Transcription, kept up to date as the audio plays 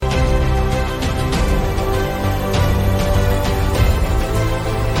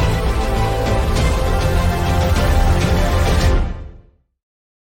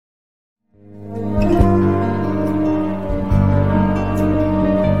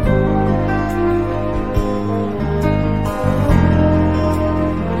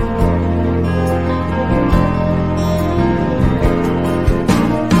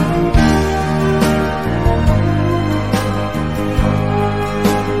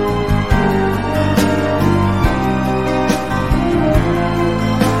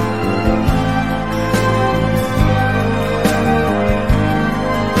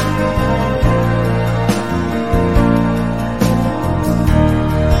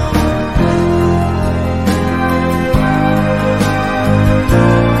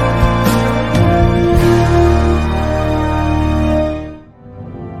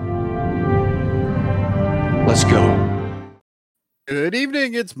Good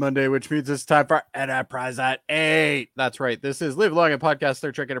evening. It's Monday, which means it's time for Enterprise at 8. That's right. This is Live Long and Podcast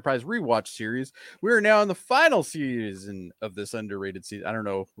Star Trek Enterprise rewatch series. We are now in the final season of this underrated season. I don't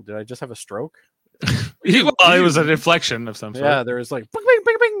know. Did I just have a stroke? Well, it was an inflection of some sort. Yeah, there was like bing, bing,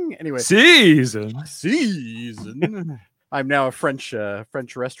 bing, bing. Anyway, season. I'm now a French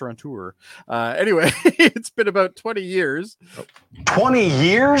restaurateur. Anyway, it's been about 20 years. 20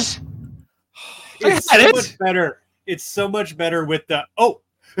 years? It's so much better. It's so much better with the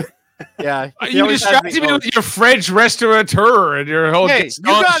Yeah, you distracted me with your French restaurateur and your whole. Hey, you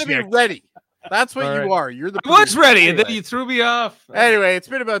gotta be ready. That's what you are. You're the. I was ready, and then you threw me off. Anyway, it's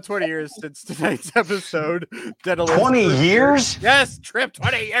been about 20 years since tonight's episode. Daedalus 20 years? Yes, Trip.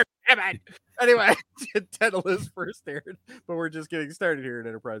 20 years. Damn it. Anyway, Daedalus first aired, but we're just getting started here at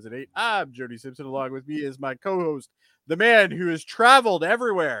Enterprise at 8. I'm Jody Simpson. Along with me is my co-host, the man who has traveled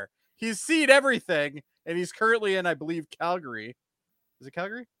everywhere. He's seen everything, and he's currently in, I believe, Calgary. Is it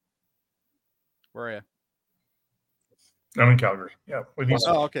Calgary? Where are you? I'm in Calgary. Yeah. With these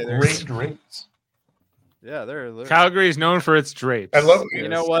okay. great drapes. Yeah, they're Calgary is known for its drapes. I love it. You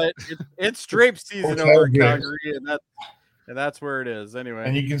know what? It's drape season over in Calgary, and that's where it is. Anyway,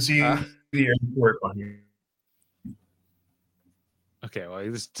 and you can see the airport on here. Okay, well,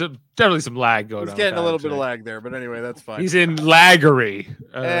 there's definitely some lag going on. He's getting a little bit of lag there, but anyway, that's fine. He's in laggery.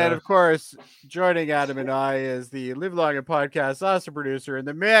 And of course, joining Adam and I is the Live Long and Podcast awesome producer and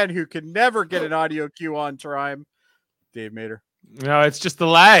the man who can never get an audio cue on time, Dave Mater. No, it's just the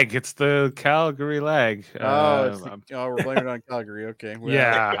lag. It's the Calgary lag. We're blaming it on Calgary. Okay. Well,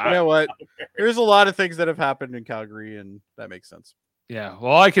 yeah. You know what? There's a lot of things that have happened in Calgary, and that makes sense. Yeah.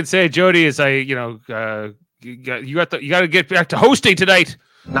 Well, all I can say, Jody, is you got to get back to hosting tonight.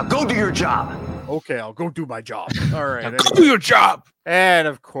 Now go do your job. Okay, I'll go do my job. All right. Anyway. Go do your job. And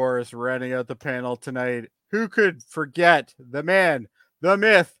of course, rounding out the panel tonight, who could forget the man, the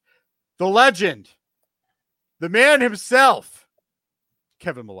myth, the legend, the man himself,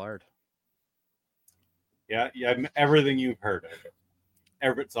 Kevin Millard. Yeah, everything you've heard.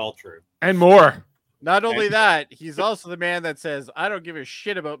 It's all true. And more. Not only that, he's also the man that says, I don't give a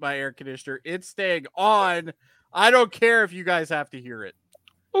shit about my air conditioner. It's staying on. I don't care if you guys have to hear it.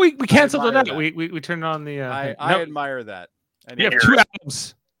 Well, we canceled it out. We turned on the... I admire that. We have two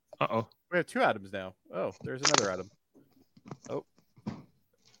Adams. Uh-oh. We have two Adams now. Oh, there's another Adam. Oh.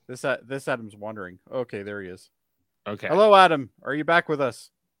 This Adam's wandering. Okay, there he is. Okay. Hello, Adam. Are you back with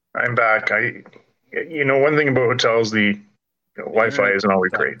us? I'm back. One thing about hotels, the Wi-Fi isn't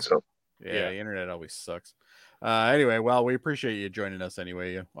always great, so... Yeah, the internet always sucks. Anyway, well, we appreciate you joining us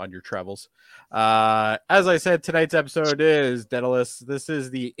anyway on your travels. As I said, tonight's episode is Daedalus. This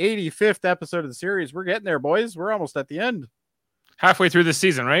is the 85th episode of the series. We're getting there, boys. We're almost at the end. Halfway through the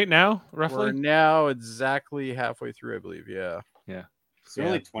season, right now, roughly? We're now exactly halfway through, I believe. Yeah. Yeah. So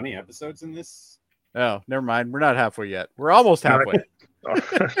only 20 episodes in this? Oh, never mind. We're not halfway yet. We're almost halfway.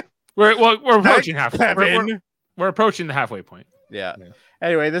 We're approaching halfway. We're approaching the halfway point. Yeah.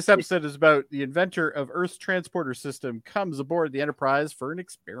 Anyway, this episode is about the inventor of Earth's transporter system comes aboard the Enterprise for an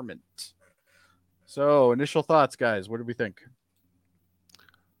experiment. So, initial thoughts, guys. What do we think?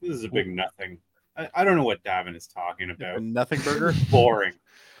 This is a big nothing. I don't know what Davin is talking about. A nothing burger? Boring.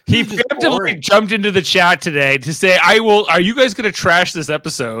 He preemptively jumped into the chat today to say, are you guys going to trash this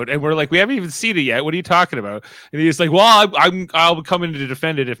episode? And we're like, we haven't even seen it yet. What are you talking about? And he's like, well, I'll come in to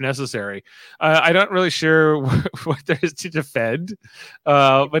defend it if necessary. I'm not really sure what there is to defend.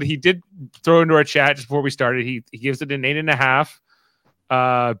 But he did throw into our chat just before we started. He gives it an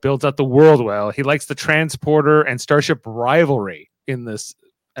 8.5. Builds out the world well. He likes the transporter and starship rivalry in this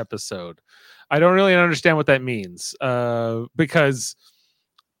episode. I don't really understand what that means because...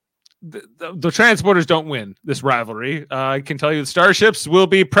 The transporters don't win this rivalry. I can tell you the starships will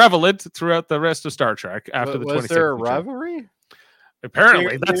be prevalent throughout the rest of Star Trek after the 26th. Was there a rivalry?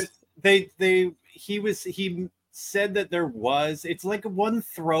 Apparently, he said that there was. It's like one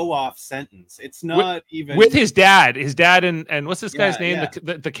throw off sentence. It's not even with his dad. His dad and what's this guy's name?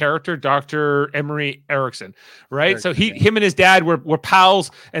 Yeah. The character, Dr. Emery Erickson, right? So him and his dad were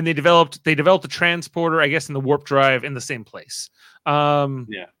pals, and they developed the transporter, I guess, in the warp drive in the same place.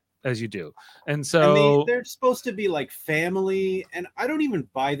 As you do. And so they're supposed to be like family, and I don't even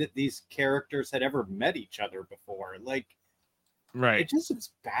buy that these characters had ever met each other before. Like, right. It just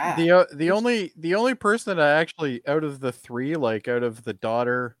is bad. The only person that I actually, out of the three, like out of the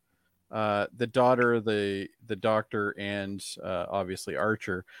daughter, the doctor, and obviously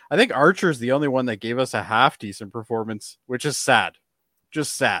Archer, I think Archer's the only one that gave us a half decent performance, which is sad.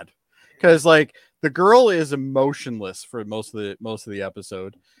 Just sad. Because like the girl is emotionless for most of the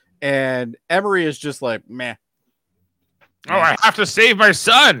episode. And Emery is just like, meh. Oh, I have to save my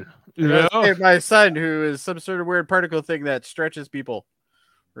son. I gotta save my son, who is some sort of weird particle thing that stretches people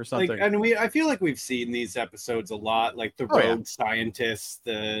or something. Like, and I feel like we've seen these episodes a lot, like the road scientists,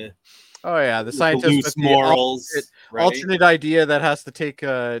 the scientist loose with morals, the alternate idea that has to take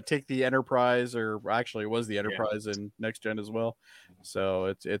the Enterprise, or actually it was the Enterprise in Next Gen as well.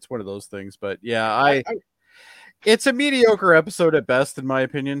 So it's one of those things. But yeah, it's a mediocre episode at best, in my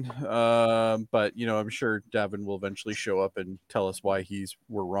opinion. But I'm sure Davin will eventually show up and tell us why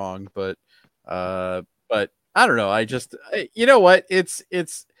we're wrong. But I don't know. You know what? It's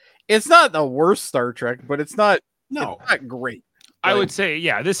not the worst Star Trek, but it's not great. I would say,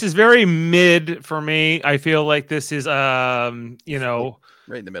 yeah, this is very mid for me. I feel like this is, right in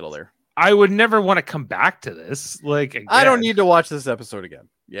the middle there. I would never want to come back to this. Like, again. I don't need to watch this episode again.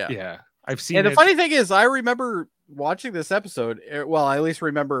 Yeah. I've seen and the funny thing is, I remember watching this episode. Well, I at least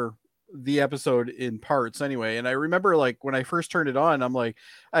remember the episode in parts anyway. And I remember, like, when I first turned it on, I'm like,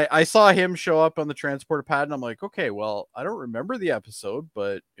 I saw him show up on the transporter pad, and I'm like, okay, well, I don't remember the episode,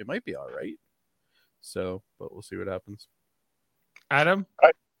 but it might be all right. So, but we'll see what happens. Adam?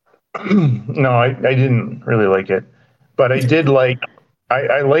 No, I didn't really like it, but I did like.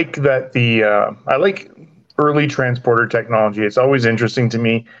 I like that I like early transporter technology. It's always interesting to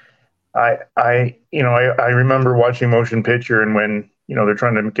me. I remember watching Motion Picture, and when they're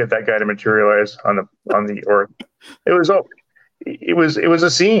trying to get that guy to materialize on the or it was a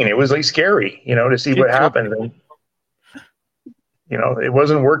scene. It was like scary, to see what happened. And, it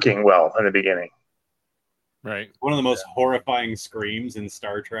wasn't working well in the beginning. Right. One of the most horrifying screams in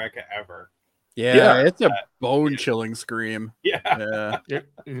Star Trek ever. Yeah, it's a bone-chilling scream. Yeah.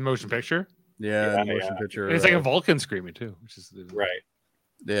 In motion picture? Yeah, motion picture. And it's like a Vulcan screaming too, which is right.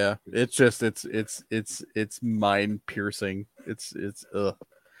 Yeah, it's just it's mind-piercing. It's ugh.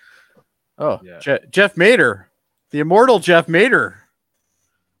 Oh, yeah. Jeff Mader, the immortal Jeff Mader.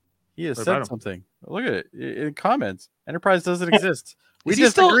 He has said something. Look at it in comments. Enterprise doesn't exist. We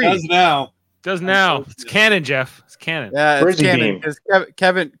disagree. Does now. It's canon, Jeff. It's canon. Yeah, it's canon because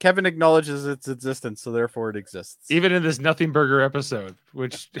Kevin acknowledges its existence, so therefore it exists. Even in this Nothing Burger episode,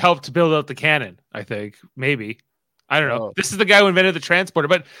 which helped build out the canon, I think. Maybe. I don't know. This is the guy who invented the transporter,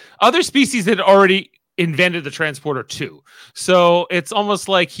 but other species had already invented the transporter too. So it's almost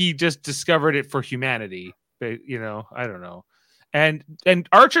like he just discovered it for humanity. But, I don't know. And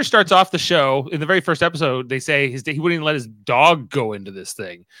Archer starts off the show in the very first episode. They say he wouldn't even let his dog go into this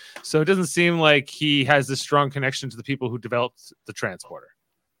thing. So it doesn't seem like he has this strong connection to the people who developed the transporter.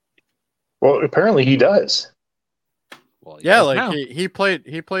 Well, apparently he does. Well, yeah, like he played with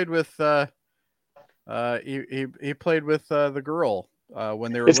he played with the girl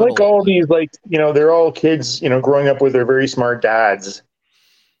when they were. It's little. like all these they're all kids growing up with their very smart dads,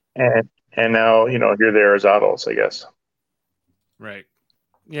 and now here they are as adults, I guess. Right.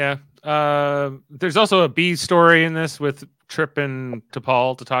 Yeah. There's also a B story in this with Trip and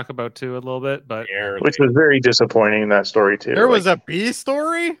T'Pol to talk about too a little bit, but which was very disappointing in that story too. There was a B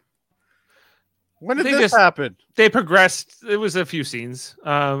story? When did this happen? They progressed. It was a few scenes.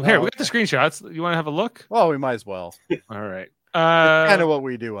 Here, we got the screenshots. You want to have a look? Well, we might as well. All right. Kind of what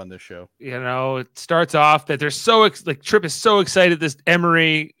we do on this show. It starts off that they're so Trip is so excited. This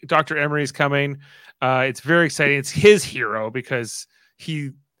Dr. Emery is coming. It's very exciting. It's his hero because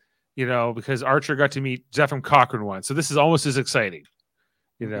because Archer got to meet Zephyr Cochrane once. So this is almost as exciting,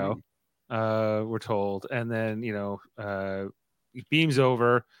 we're told. And then, he beams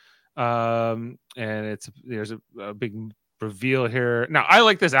over, and there's a big reveal here. Now, I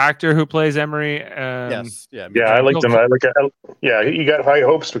like this actor who plays Emery. Yes. Yeah. I liked him. You got high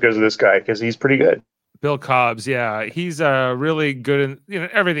hopes because of this guy, because he's pretty good. Bill Cobbs, yeah, he's really good in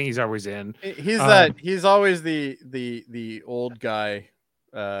everything he's always in. He's always the old guy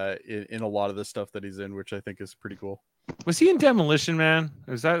in a lot of the stuff that he's in, which I think is pretty cool. Was he in Demolition Man?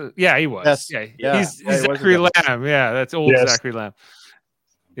 Is that? Yeah, he was. Yes. Yeah, he's Zachary Lamb. Yeah, that's old Zachary Lamb.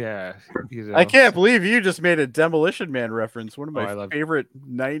 Yeah, I can't believe you just made a Demolition Man reference. One of my favorite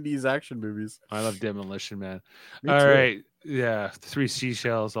 '90s action movies. I love Demolition Man. All right, yeah, 3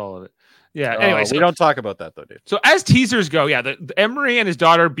 seashells, all of it. Yeah. Anyway, we don't talk about that though, Dave. So as teasers go, the Emery and his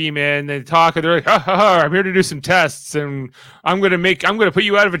daughter beam in. They talk, and they're like, "I'm here to do some tests, and I'm gonna put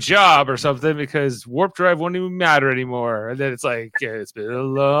you out of a job or something because warp drive won't even matter anymore." And then it's like, it's been a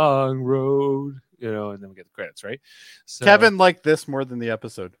long road, and then we get the credits, right? So, Kevin liked this more than the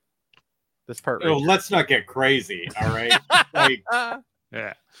episode. This part. Oh, let's not get crazy. All right.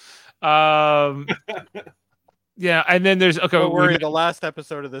 Yeah. Yeah, and then there's Don't worry, the last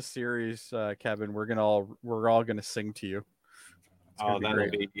episode of this series, Kevin, we're all gonna sing to you. That'll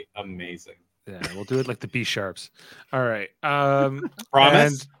be amazing. Yeah, we'll do it like the B sharps. All right.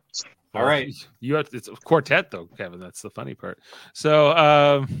 Promise. Well, All right. You have it's a quartet though, Kevin. That's the funny part.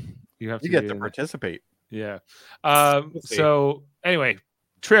 So you have You to get be to in participate. yeah. We'll see. So anyway,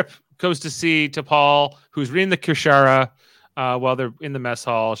 Trip goes to see T'Pol, who's reading the Kushara while they're in the mess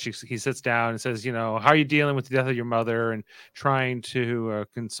hall. He sits down and says, how are you dealing with the death of your mother, and trying to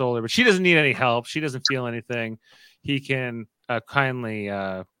console her. But she doesn't need any help. She doesn't feel anything. He can kindly,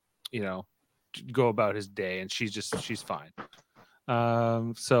 go about his day, and she's fine.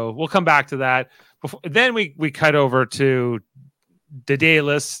 So we'll come back to that. Then we cut over to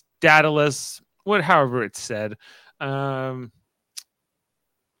Daedalus, however it's said. There's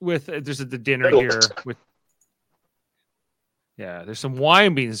the dinner here with there's some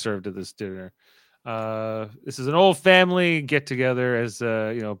wine being served at this dinner. This is an old family get together as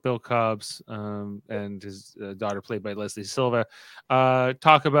Bill Cobbs and his daughter, played by Leslie Silva,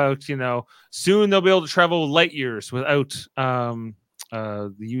 talk about soon they'll be able to travel light years without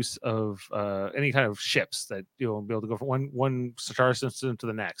the use of any kind of ships, that you'll be able to go from one star system to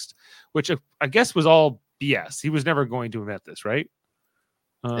the next, which I guess was all BS. He was never going to invent this, right?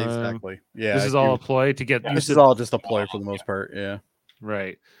 Exactly. Yeah. This is all a ploy to get. This is all just a ploy for the most part. Yeah.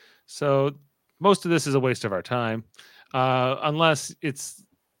 Right. So most of this is a waste of our time, unless it's.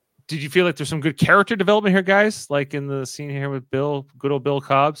 Did you feel like there's some good character development here, guys? Like in the scene here with good old Bill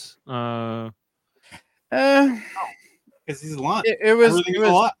Cobbs. Because he's a lot. It was a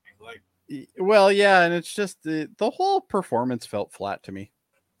lot. Well, yeah, and it's just the whole performance felt flat to me.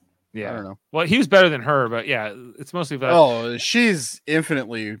 Yeah, I don't know. Well, he was better than her, but yeah, it's mostly that. Oh, she's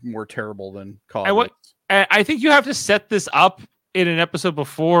infinitely more terrible than Cobb. I think you have to set this up in an episode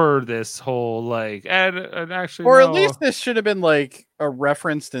before this whole and actually, or at least this should have been like a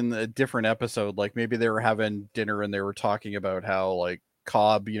referenced in a different episode. Like maybe they were having dinner and they were talking about how like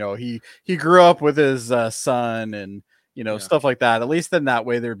Cobb, he grew up with his son and stuff like that. At least in that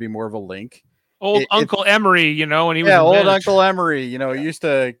way there'd be more of a link. Uncle Emery, when he was old Uncle Emery, he used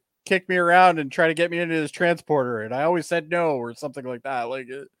to kick me around and try to get me into his transporter, and I always said no, or something like that. Like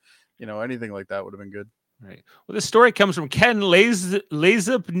anything like that would have been good. Right. Well, this story comes from Ken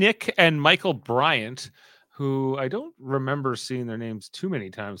Lazebnik and Michael Bryant, who I don't remember seeing their names too many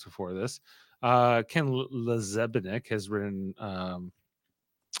times before this. Ken Lazebnik has written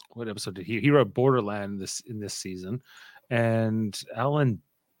what episode did he wrote Borderland in this season, and Alan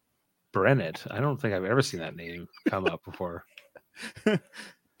Brennett. I don't think I've ever seen that name come up before.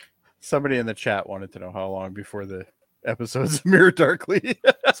 Somebody in the chat wanted to know how long before the episodes of Mirror Darkly.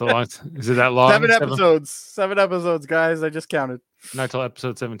 So long. Is it that long? 7 episodes. 7 episodes, guys. I just counted. Not till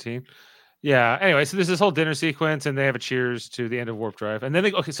episode 17. Yeah. Anyway, so there's this whole dinner sequence, and they have a cheers to the end of Warp Drive. And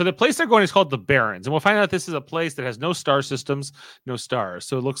then so the place they're going is called the Barrens, and we'll find out this is a place that has no star systems, no stars.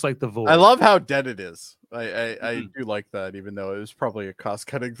 So it looks like the Void. I love how dead it is. I do like that, even though it was probably a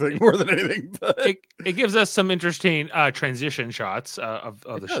cost-cutting thing more than anything. But it gives us some interesting transition shots of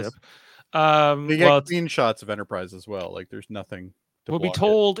the ship. We get clean shots of Enterprise as well. Like there's nothing. We'll be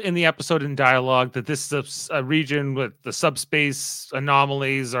told in the episode in dialogue that this is a region with the subspace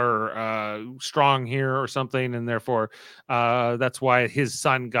anomalies are strong here or something, and therefore that's why his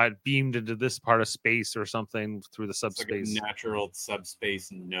son got beamed into this part of space or something through the subspace. Like a natural subspace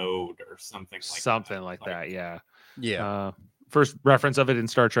node or something like that. Yeah. Yeah. First reference of it in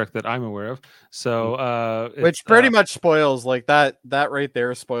Star Trek that I'm aware of. So, which pretty much spoils like that right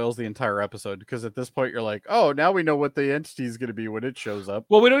there spoils the entire episode, because at this point you're like, oh, now we know what the entity is going to be when it shows up.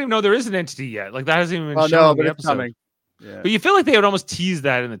 Well, we don't even know there is an entity yet. Like that hasn't even been shown in the episode. Coming. Yeah. But you feel like they would almost tease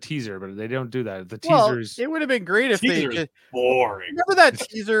that in the teaser, but they don't do that. The teasers. It would have been great if they just boring. Remember that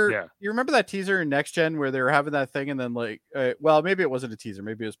teaser? Yeah. You remember that teaser in Next Gen where they were having that thing, and then maybe it wasn't a teaser,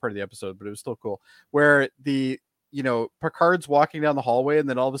 maybe it was part of the episode, but it was still cool. Where Picard's walking down the hallway, and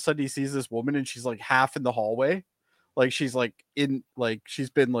then all of a sudden he sees this woman, and she's like half in the hallway, like she's like in like she's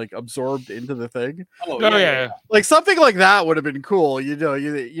been like absorbed into the thing. Yeah. Like something like that would have been cool.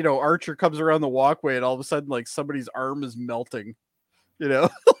 Archer comes around the walkway, and all of a sudden like somebody's arm is melting.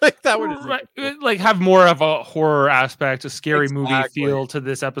 Like that would like have more of a horror aspect, a scary movie feel to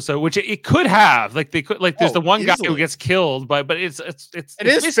this episode, which it could have. Like they could, like there's the one guy who gets killed, but it's and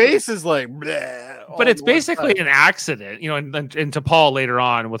his face is like, bleh, but it's basically an accident, and T'Pol later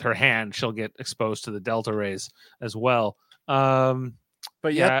on with her hand, she'll get exposed to the delta rays as well.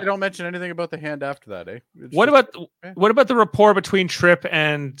 But yet they don't mention anything about the hand after that, eh? What about the rapport between Trip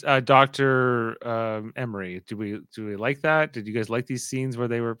and Dr. Emery? Do we like that? Did you guys like these scenes where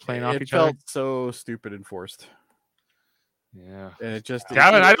they were playing off each other? It felt so stupid and forced. Yeah. And it just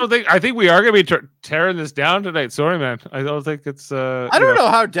Gavin, I think we are going to be tearing this down tonight. Sorry, man. I don't think it's I don't know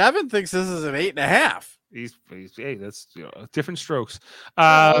how Devin thinks this is an 8.5. He's hey, that's different strokes.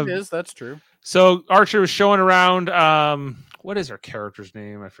 It is. That's true. So Archer was showing around. What is her character's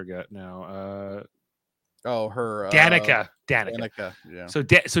name? I forget now. Her Danica. Yeah. So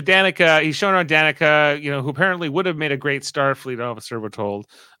Danica, he's showing around Danica, who apparently would have made a great Starfleet officer, we're told,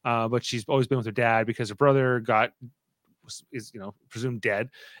 but she's always been with her dad because her brother is presumed dead,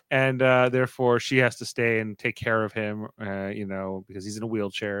 and therefore she has to stay and take care of him, because he's in a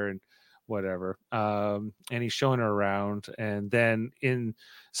wheelchair and whatever. And he's showing her around, and then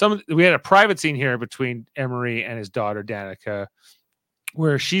we had a private scene here between Emery and his daughter Danica,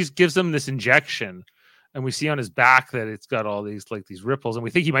 where she gives him this injection, and we see on his back that it's got all these ripples, and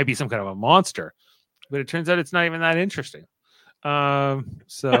we think he might be some kind of a monster, but it turns out it's not even that interesting.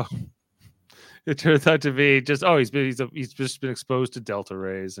 So it turns out to be just he's just been exposed to delta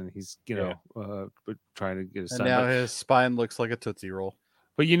rays, and he's trying to get his son. And now his spine looks like a Tootsie Roll.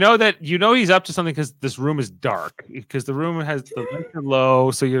 But he's up to something because this room is dark, because the room has the lights are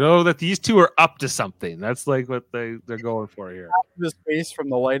low, so that these two are up to something. That's like what they're going for here. The space from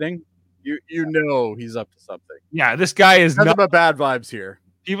the lighting, he's up to something. Yeah, this guy is nothing but bad vibes here.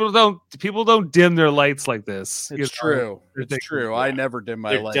 People don't dim their lights like this. It's true. It's true. Yeah. I never dim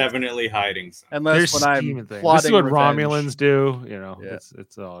my lights. They're definitely hiding something. Unless when I'm plotting this is what revenge. Romulans do.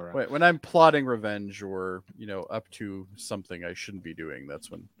 It's all right. When I'm plotting revenge or up to something I shouldn't be doing, that's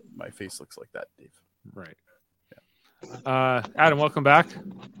when my face looks like that, Dave. Right. Yeah. Adam, welcome back.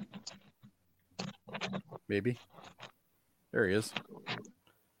 Maybe. There he is.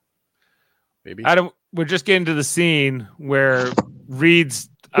 Maybe. Adam, we're just getting to the scene where Reed's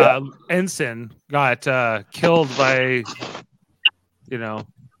ensign got killed by,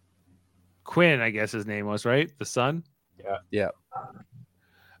 Quinn, I guess his name was, right? The son? Yeah.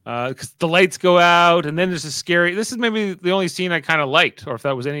 Because the lights go out, and then there's a scary. This is maybe the only scene I kind of liked, or if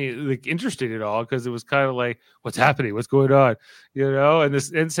that was any interesting at all, because it was kind of like, what's happening? What's going on? And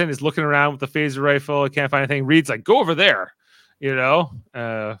this ensign is looking around with the phaser rifle. I can't find anything. Reed's like, go over there,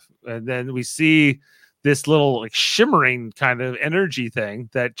 and then we see this little shimmering kind of energy thing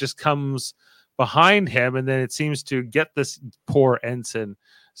that just comes behind him, and then it seems to get this poor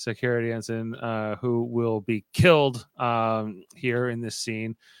security ensign, who will be killed here in this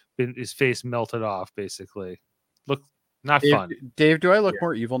scene. His face melted off, basically. Look, not fun. Dave, do I look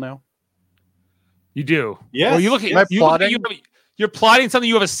more evil now? You do. Yeah. Well, you look. Am I plotting? You're plotting something.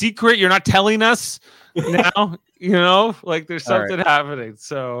 You have a secret. You're not telling us now. There's something happening.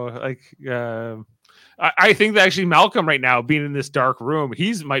 So, I think that actually Malcolm right now, being in this dark room,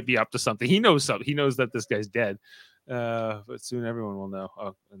 might be up to something. He knows something. He knows that this guy's dead. But soon everyone will know.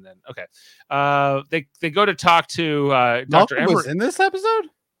 Oh, and then they go to talk to Dr. Malcolm was in this episode.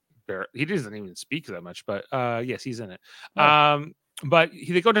 He doesn't even speak that much, but yes, he's in it. But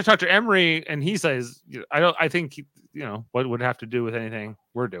they go to Dr. Emery, and he says, I think what would have to do with anything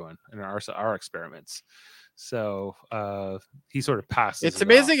we're doing in our experiments. So he sort of passes. It's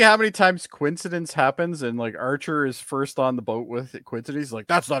amazing how many times coincidence happens, and Archer is first on the boat with coincidence. He's like,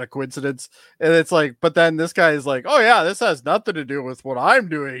 that's not a coincidence. And it's like, but then this guy is like, oh yeah, this has nothing to do with what I'm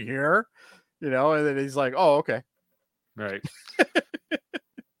doing here. And then he's like, oh, okay. Right.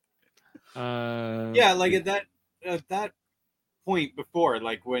 At that point before,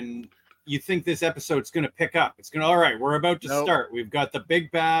 when you think this episode's going to pick up, all right, we're about to start. We've got the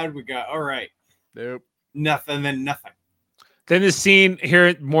big bad. All right. Nope. Nothing. Then this scene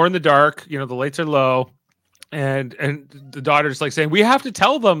here, more in the dark, the lights are low, and the daughter's saying, we have to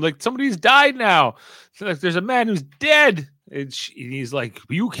tell them, somebody's died now. So, there's a man who's dead. And he's like,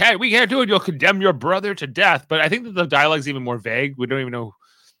 we can't do it. You'll condemn your brother to death. But I think that the dialogue's even more vague. We don't even know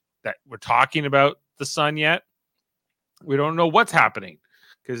that we're talking about the son yet. We don't know what's happening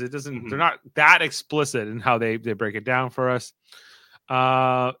because it doesn't. They're not that explicit in how they break it down for us.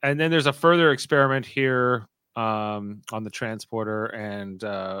 And then there's a further experiment here on the transporter, and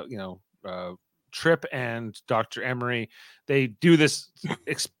Trip and Dr. Emery, they do this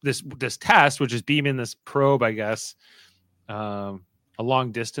test, which is beaming this probe, I guess, a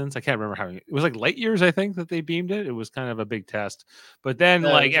long distance. I can't remember how it was, light years, I think, that they beamed it. It was kind of a big test, but then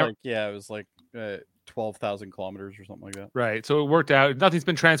it was 12,000 kilometers or something like that. Right. So it worked out. Nothing's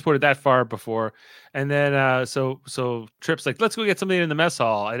been transported that far before. And then so Trip's like, let's go get something in the mess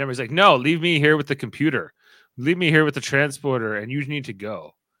hall. And everybody's like, no, leave me here with the computer. Leave me here with the transporter, and you need to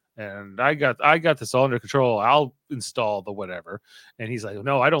go. And I got this all under control. I'll install the whatever. And he's like,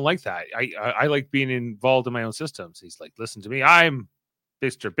 no, I don't like that. I like being involved in my own systems. He's like, listen to me. I'm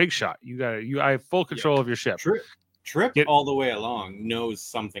Mr. Big Shot. I have full control of your ship. True. Trip all the way along knows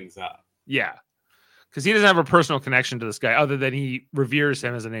something's up. Yeah. Because he doesn't have a personal connection to this guy other than he reveres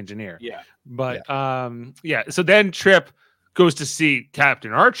him as an engineer. Yeah. But so then Trip goes to see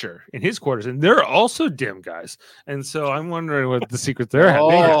Captain Archer in his quarters, and they're also dim guys. And so I'm wondering what the secret there.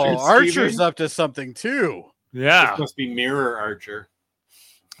 Oh, Archer's up to something too. Yeah. This must be Mirror Archer.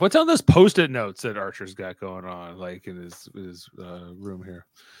 What's on those post-it notes that Archer's got going on, like in his room here?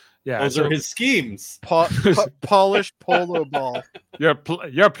 Yeah, those are his schemes. Polished polo ball. Your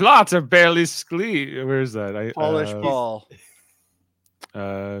plots are barely Where's that? Polished ball.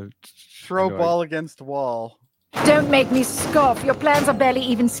 Throw ball against wall. Don't make me scoff. Your plans are barely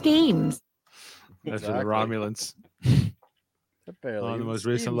even schemes. That's for the Romulans. On the most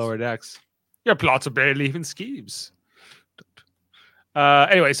recent lower decks. Your plots are barely even schemes.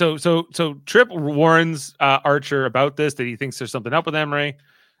 Anyway, so Trip warns Archer about this, that he thinks there's something up with Emery,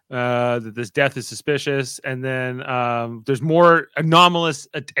 that this death is suspicious, and then there's more anomalous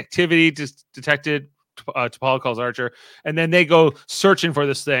activity detected. T'Pol calls Archer, and then they go searching for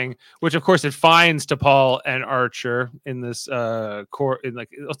this thing, which of course it finds T'Pol and Archer in this core. In like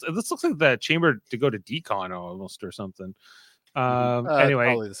this looks like the chamber to go to decon almost or something. Anyway,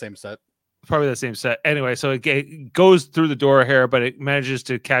 probably the same set. Probably the same set. Anyway, so it goes through the door here, but it manages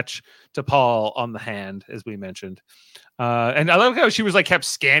to catch T'Pol on the hand, as we mentioned. And I love how she was like kept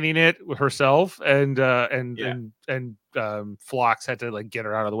scanning it herself, and Phlox had to like get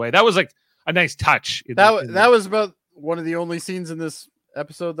her out of the way. That was like a nice touch. That was about one of the only scenes in this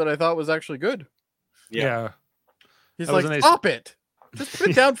episode that I thought was actually good. Yeah. He's like, stop it. Just put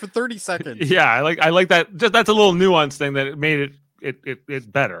it down for 30 seconds. Yeah, I like that. That's a little nuance thing that made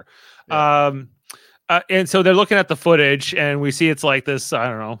it better. Yeah. And so they're looking at the footage, and we see it's like this, I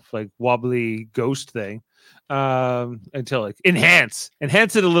don't know, like wobbly ghost thing. Until like enhance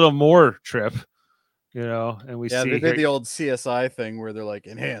it a little more, Trip. You know, and we see they did the old CSI thing where they're like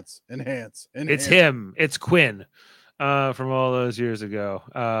enhance. It's him. It's Quinn. From all those years ago.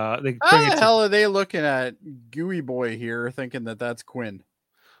 How the hell are they looking at Gooey Boy here, thinking that that's Quinn?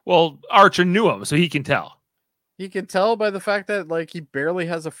 Well, Archer knew him, so he can tell. He can tell by the fact that like he barely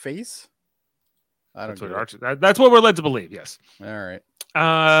has a face. That's what we're led to believe. Yes. All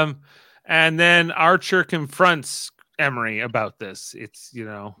right. And then Archer confronts Emery about this. It's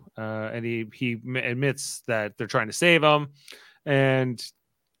and he admits that they're trying to save him, and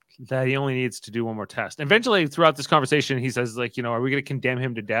that he only needs to do one more test. Eventually, throughout this conversation, he says, like, are we going to condemn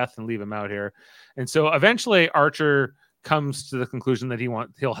him to death and leave him out here? And so eventually Archer comes to the conclusion that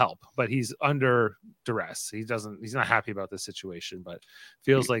he'll help, but he's under duress. He's not happy about this situation, but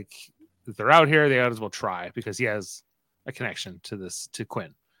feels like if they're out here, they might as well try because he has a connection to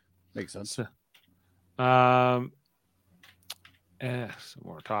Quinn. Makes sense. Some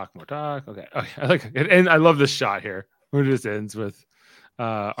more talk. Okay. I like it. And I love this shot here. It just ends with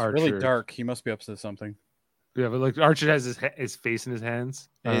Archer. Really dark. He must be up to something. Yeah, but like Archer has his face in his hands.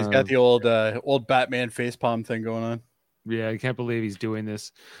 And he's got the old Batman facepalm thing going on. Yeah, I can't believe he's doing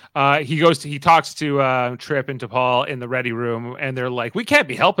this. He talks to Trip and T'Pol in the ready room, and they're like, "We can't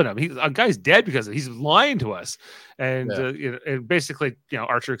be helping him. A guy's dead because he's lying to us." And and basically,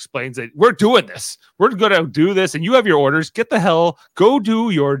 Archer explains that we're doing this. We're going to do this, and you have your orders. Get the hell, go do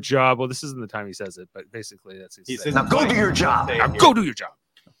your job. Well, this isn't the time he says it, but basically that's what he says. Now go do your job. Now go do your job.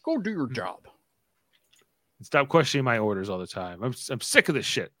 Go do your job. Stop questioning my orders all the time. I'm sick of this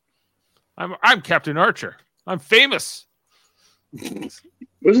shit. I'm Captain Archer. I'm famous.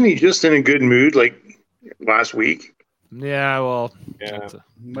 Wasn't he just in a good mood like last week? Yeah, well,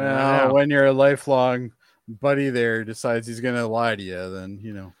 when your lifelong buddy there decides he's going to lie to you,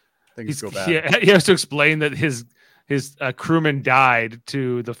 then things go bad. Yeah, he has to explain that his crewman died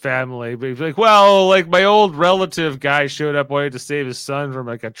to the family, but he's like, well, like my old relative guy showed up wanting to save his son from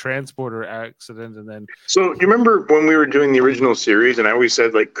like a transporter accident, and then. So you remember when we were doing the original series, and I always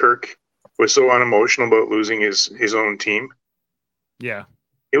said like Kirk was so unemotional about losing his own team. Yeah,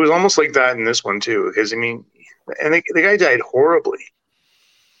 it was almost like that in this one too, because and the guy died horribly.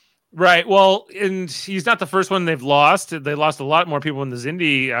 Right. Well, and he's not the first one they've lost. They lost a lot more people in the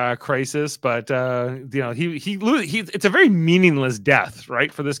Xindi crisis, but it's a very meaningless death,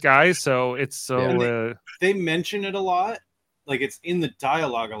 right, for this guy. So it's so they mention it a lot, like it's in the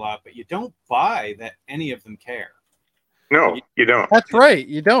dialogue a lot, but you don't buy that any of them care. No, you don't. That's right.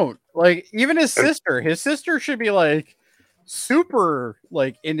 You don't. Like even his sister should be like super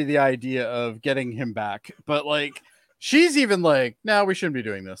like into the idea of getting him back, but like she's even like, no, we shouldn't be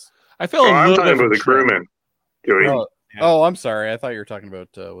doing this. I feel I'm talking about the crewman. Oh, I'm sorry. I thought you were talking about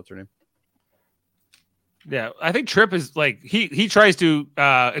what's her name. Yeah, I think Trip is like he tries to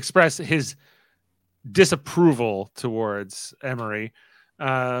express his disapproval towards Emery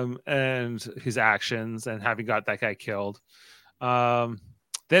and his actions and having got that guy killed. Then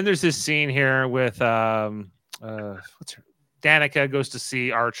there's this scene here with what's her Danica goes to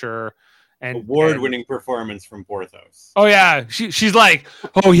see Archer and award-winning performance from Porthos. Oh yeah, she's like,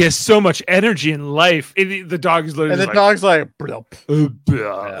 oh, he has so much energy in life. And the dog is literally and the dog's like, blump.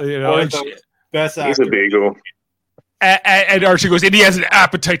 You know, Porthos, best actor. He's a bagel. And Archer goes, and he has an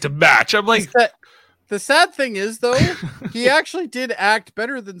appetite to match. I'm like, the sad thing is, though, he actually did act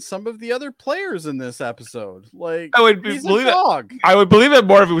better than some of the other players in this episode. Like, I would he's believe a dog. I would believe it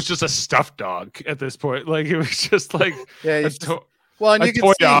more if it was just a stuffed dog at this point. Like, it was just like, yeah. Well, and you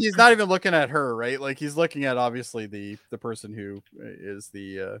can see he's not even looking at her, right? Like, he's looking at obviously the person who is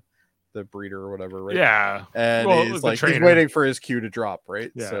the breeder or whatever, right? Yeah, and he's like he's waiting for his cue to drop,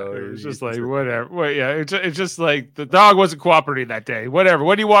 right? Yeah, so it was just like whatever. Well, yeah, it's just like the dog wasn't cooperating that day. Whatever.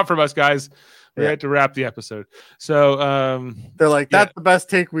 What do you want from us, guys? We had to wrap the episode. So they're like, that's the best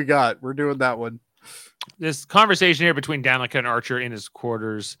take we got. We're doing that one. This conversation here between Danica and Archer in his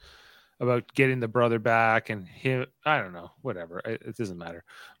quarters about getting the brother back and him. I don't know. Whatever. It doesn't matter.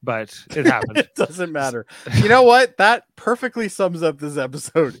 But it happened. It doesn't matter. You know what? That perfectly sums up this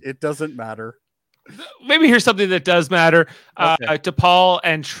episode. It doesn't matter. Maybe here's something that does matter. Okay. DePaul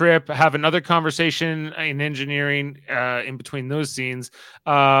and Tripp have another conversation in engineering in between those scenes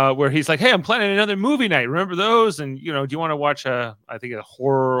where he's like, hey, I'm planning another movie night. Remember those? And, you know, do you want to watch I think a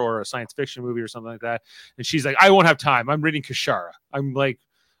horror or a science fiction movie or something like that? And she's like, I won't have time. I'm reading Kashara.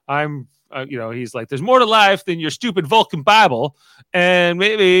 He's like, there's more to life than your stupid Vulcan Bible. And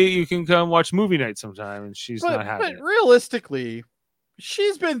maybe you can come watch movie night sometime. And she's not having it. Realistically,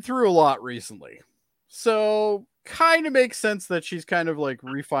 she's been through a lot recently. So kind of makes sense that she's kind of like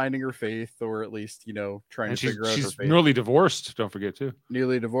refining her faith, or at least, you know, trying to figure out her faith. She's newly divorced. Don't forget too.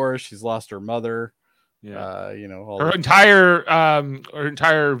 Newly divorced. She's lost her mother. Yeah. Her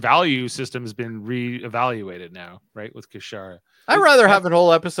entire value system has been reevaluated now, right? With Kashara. I'd rather have an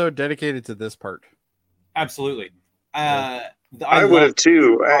whole episode dedicated to this part. Absolutely. I would have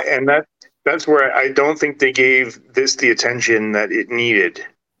too. And that's where I don't think they gave this the attention that it needed.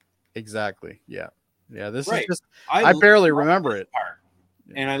 Exactly. Yeah. Yeah. This right. is just, I barely remember it. Part.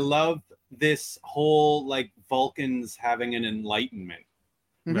 And I love this whole like Vulcans having an enlightenment.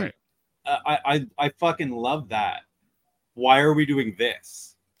 Right. I fucking love that. Why are we doing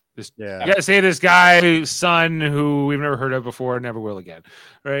this? You gotta say this guy's son who we've never heard of before, never will again.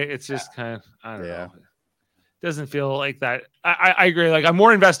 Right? It's just kind of, I don't know. Doesn't feel like that. I agree. Like, I'm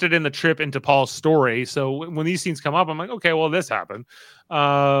more invested in the trip into Paul's story. So when these scenes come up, I'm like, okay, well, this happened.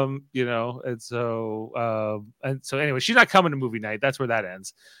 And so anyway, she's not coming to movie night. That's where that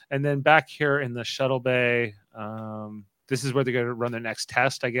ends. And then back here in the shuttle bay, this is where they're going to run their next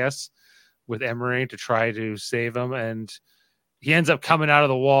test, I guess, with Emery to try to save him. And he ends up coming out of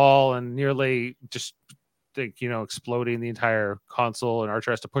the wall and nearly just exploding the entire console, and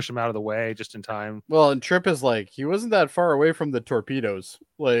Archer has to push him out of the way just in time. Well, and Tripp is like, he wasn't that far away from the torpedoes.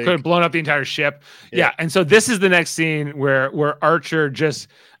 Like, could have blown up the entire ship. Yeah. And so this is the next scene where Archer just,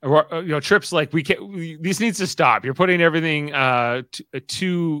 Tripp's like, this needs to stop. You're putting everything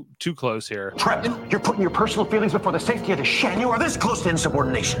too close here. Tripp, you're putting your personal feelings before the safety of the ship. You are this close to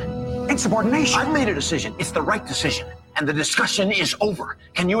insubordination. Insubordination? I've made a decision. It's the right decision. And the discussion is over.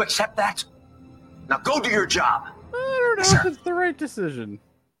 Can you accept that? Now go do your job. I don't know if it's the right decision.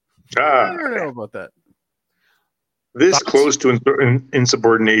 I don't know about that. This close to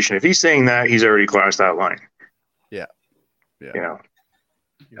insubordination. If he's saying that, he's already crossed that line. Yeah. I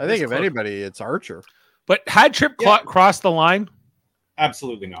think if anybody, it's Archer. But had Tripp crossed the line?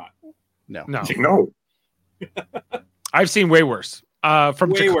 Absolutely not. No. I've seen way worse. From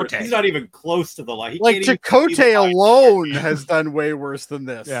way Chakotay. Worse. He's not even close to the line. Chakotay alone has done way worse than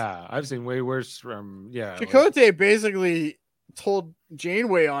this. Yeah, I've seen way worse from Chakotay basically told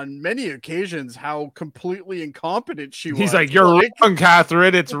Janeway on many occasions how completely incompetent she was. He's like, "You're wrong,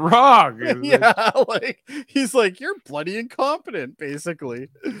 Catherine. It's wrong." He's like, "You're bloody incompetent." Basically,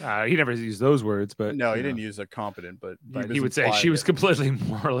 he never used those words, but no, he didn't use a competent, but he would say she was completely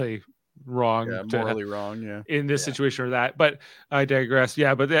morally wrong, in this situation or that. But I digress.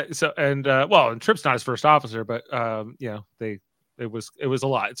 And Tripp's not his first officer, but it was a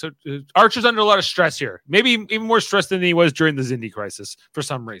lot. So Archer's under a lot of stress here, maybe even more stress than he was during the Xindi crisis for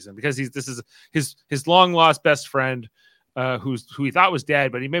some reason, because this is his long lost best friend who he thought was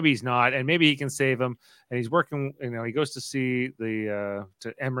dead, but maybe he's not, and maybe he can save him. And he's working. He goes to see to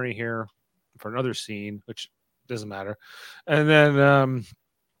Emery here for another scene, which doesn't matter, and then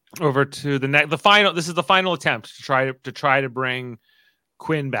over to the final. This is the final attempt to try to bring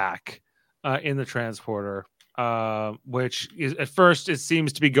Quinn back. in the transporter, which is, at first it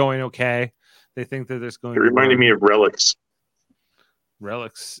seems to be going okay. They think that there's going. It reminded me of Relics.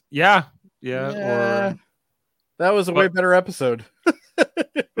 Relics, yeah. Or that was a way better episode.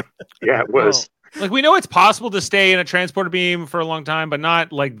 Yeah, it was. Well, like we know it's possible to stay in a transporter beam for a long time, but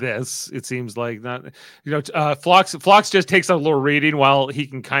not like this. It seems like not. Phlox just takes a little reading while he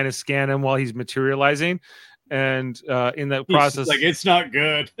can kind of scan him while he's materializing. And in that process, like it's not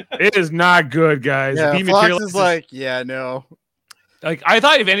good. It is not good, guys. Yeah, Phlox is like, yeah, no. Like I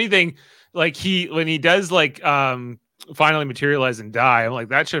thought, if anything, like when he does like finally materialize and die, I'm like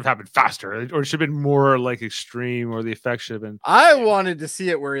that should have happened faster, or it should have been more like extreme, or the effect should have been. I wanted to see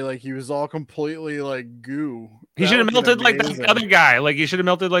it where he was all completely like goo. He should have melted like the other guy. Like he should have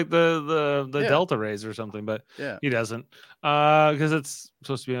melted like the Delta rays or something, but he doesn't. Because it's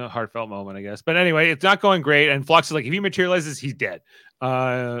supposed to be a heartfelt moment, I guess. But anyway, it's not going great. And Phlox is like, if he materializes, he's dead.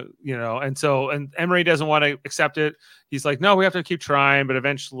 And Emery doesn't want to accept it. He's like, no, we have to keep trying. But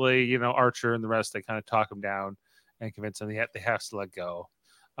eventually, Archer and the rest, they kind of talk him down and convince him they have to let go.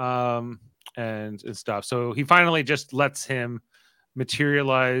 And stuff. So he finally just lets him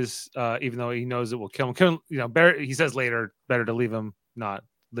materialize, even though he knows it will kill him. He says later, better to leave him not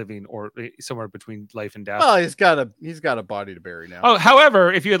living or somewhere between life and death. Well, he's got a body to bury now. Oh,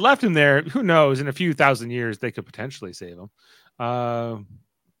 however, if you had left him there, who knows? In a few thousand years, they could potentially save him.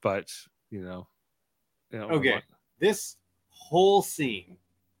 But okay, this whole scene,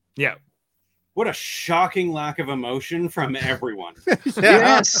 what a shocking lack of emotion from everyone.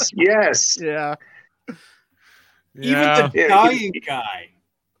 Yes. Yeah. Even the dying guy,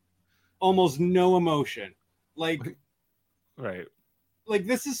 almost no emotion. Like, right. Like,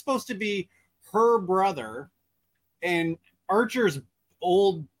 this is supposed to be her brother and Archer's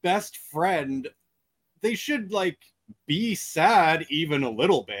old best friend. They should, be sad even a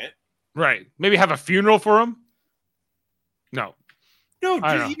little bit. Right. Maybe have a funeral for him? No,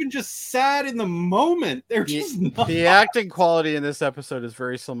 just sad in the moment. They're just not. The acting quality in this episode is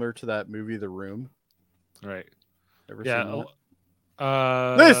very similar to that movie, The Room. Right. Ever seen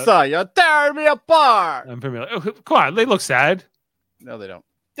that? Lisa, you're tearing me apart. I'm familiar. Oh, come on, they look sad. No, they don't.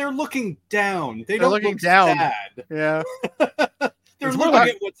 They're looking down. They're looking look down. Sad. Yeah. They're looking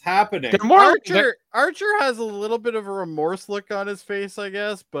at what's happening. Archer has a little bit of a remorse look on his face, I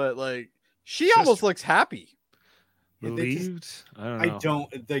guess, but she almost looks happy. Relieved? I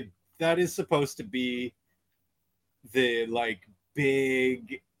don't know. That is supposed to be the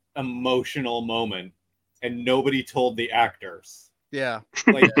big emotional moment, and nobody told the actors. Yeah.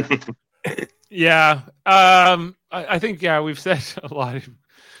 Yeah. I think we've said a lot of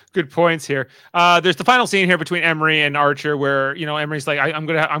good points here. There's the final scene here between Emery and Archer where Emery's like,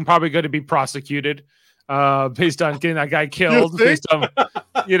 I'm probably going to be based on getting that guy killed. Based on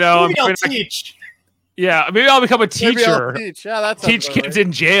maybe I'll teach. Yeah, maybe I'll become a teacher. Teach. Yeah, that's teach kids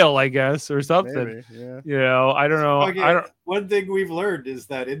in jail, I guess, or something. Maybe, yeah. I don't know. One thing we've learned is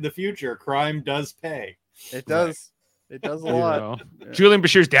that in the future, crime does pay. It does. Right. It does a lot. Yeah. Julian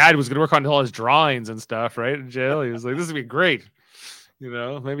Bashir's dad was going to work on all his drawings and stuff, right? In jail, he was like, "This would be great."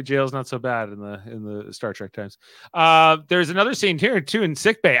 Maybe jail's not so bad in the Star Trek times. There's another scene here too in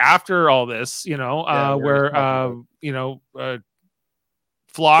sickbay after all this, where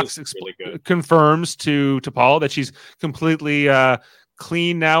Phlox confirms to Paul that she's completely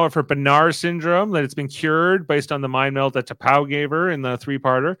clean now of her Benar syndrome, that it's been cured based on the mind meld that T'Pau gave her in the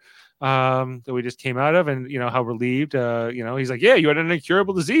 3-parter that we just came out of, and how relieved. He's like, yeah, you had an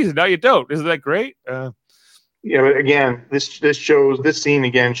incurable disease and now you don't. Isn't that great? Yeah, but again, this scene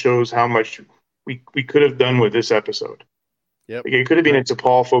again shows how much we could have done with this episode. Yep. It could have been a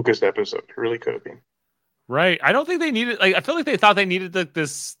T'Pol focused episode. It really could have been. Right. I don't think they needed. I feel like they thought they needed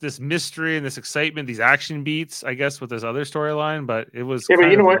this mystery and this excitement, these action beats, I guess, with this other storyline. But it was. Yeah, but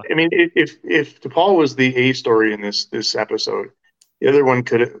you know what? I mean, if T'Pol was the A story in this episode, the other one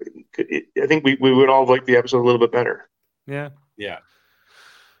could. I think we would all like the episode a little bit better. Yeah. Yeah.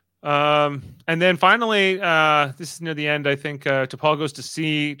 And then finally, this is near the end. I think T'Pol goes to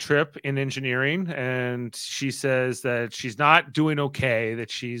see Trip in engineering, and she says that she's not doing okay,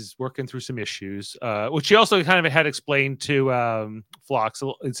 that she's working through some issues, which she also kind of had explained to Phlox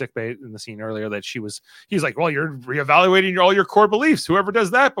in sickbay in the scene earlier, that he's like, well, you're reevaluating all your core beliefs. Whoever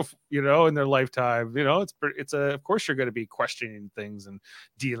does that, in their lifetime, of course you're going to be questioning things and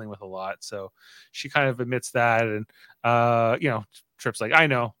dealing with a lot. So she kind of admits that, and Trip's like, I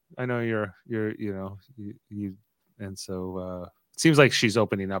know you're and so it seems like she's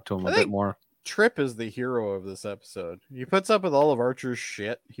opening up to him a bit more. Trip is the hero of this episode. He puts up with all of Archer's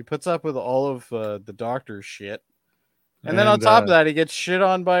shit. He puts up with all of the Doctor's shit. And then on top of that, he gets shit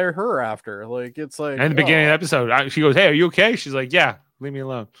on by her after. Like, it's like, and the beginning of the episode, she goes, "Hey, are you okay?" She's like, "Yeah, leave me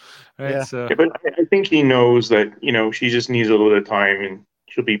alone." Right? Yeah. So, but I think he knows that, she just needs a little bit of time and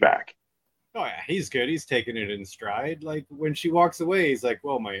she'll be back. Oh yeah, he's good. He's taking it in stride. Like when she walks away, he's like,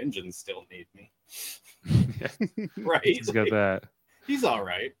 "Well, my engines still need me." Right? he's got that. He's all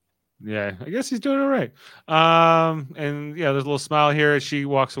right. Yeah, I guess he's doing all right. And yeah, there's a little smile here as she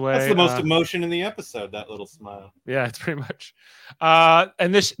walks away. That's the most emotion in the episode. That little smile. Yeah, it's pretty much.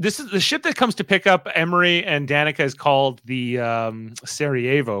 And this is the ship that comes to pick up Emery and Danica is called the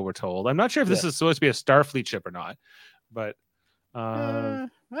Sarajevo. We're told. I'm not sure if this is supposed to be a Starfleet ship or not, but I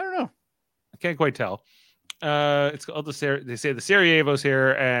don't know. I can't quite tell. It's called they say the Sarajevo's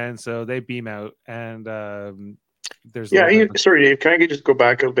here, and so they beam out and. Sorry, Dave. Can I just go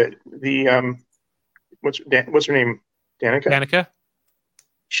back a bit? The what's her name? Danica. Danica.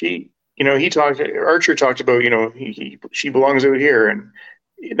 She, Archer talked about, she belongs out here, and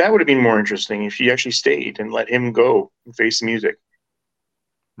that would have been more interesting if she actually stayed and let him go and face the music.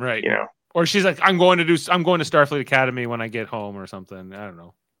 Right. Or she's like, I'm going to Starfleet Academy when I get home or something. I don't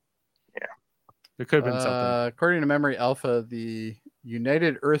know. Yeah. There could have been something. According to Memory Alpha, the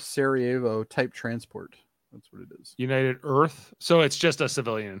United Earth Sarajevo type transport. That's what it is. United Earth. So it's just a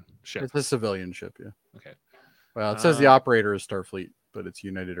civilian ship. It's a civilian ship, yeah. Okay. Well, it says the operator is Starfleet, but it's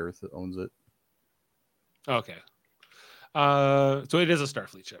United Earth that owns it. Okay. So it is a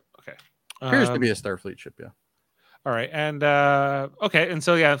Starfleet ship. Okay. Appears to be a Starfleet ship, yeah. All right. And okay. And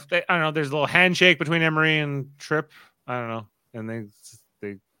so I don't know, there's a little handshake between Emery and Trip. I don't know. And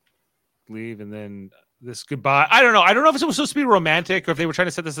they leave, and then this goodbye. I don't know if it was supposed to be romantic or if they were trying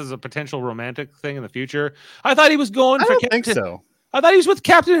to set this as a potential romantic thing in the future. I thought he was going for think so. I thought he was with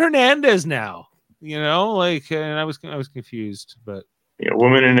Captain Hernandez now. And I was confused, but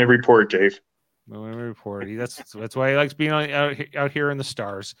woman in every port, Dave. Woman in every port. That's why he likes being out here in the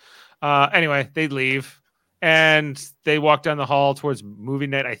stars. Anyway, they leave and they walk down the hall towards movie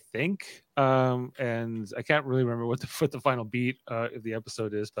night, I think. And I can't really remember what the final beat of the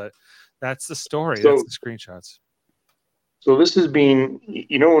episode is, but that's the story. That's the screenshots. So this has been,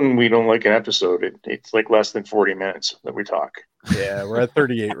 when we don't like an episode, it's like less than 40 minutes that we talk. Yeah, we're at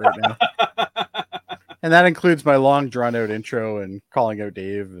 38 right now. And that includes my long drawn out intro and calling out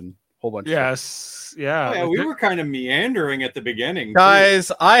Dave and a whole bunch of stuff. Yeah. Oh, yeah, we were kind of meandering at the beginning.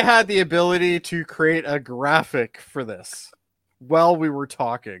 Guys, I had the ability to create a graphic for this while we were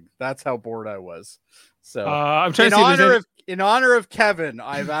talking. That's how bored I was. So I'm trying to see in honor of Kevin,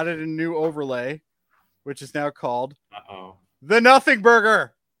 I've added a new overlay, which is now called the Nothing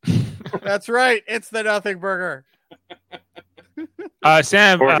Burger. That's right. It's the Nothing Burger.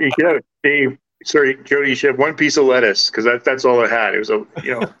 Sam. Dave. Sorry, Jody, you should have one piece of lettuce because that's all it had. It was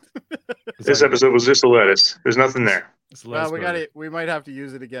this episode was just a lettuce. There's nothing there. Well, we might have to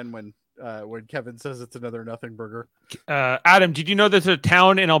use it again when Kevin says it's another Nothing Burger. Adam, did you know there's a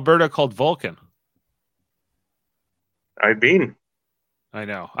town in Alberta called Vulcan? I've been. I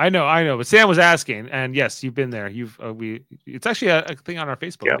know. But Sam was asking, and yes, you've been there. It's actually a thing on our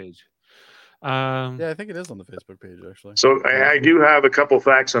Facebook page. Yeah, I think it is on the Facebook page, actually. So I do have a couple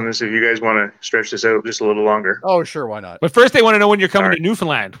facts on this if you guys want to stretch this out just a little longer. Oh, sure, why not? But first, they want to know when you're coming to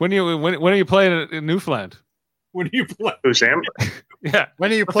Newfoundland. When are you playing in Newfoundland? When do you play? Who, Sam? Yeah.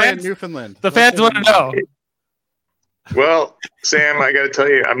 When are you playing in Newfoundland? The fans want to know. Well, Sam, I got to tell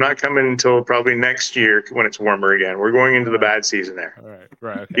you, I'm not coming until probably next year when it's warmer again. We're going into the bad season there. All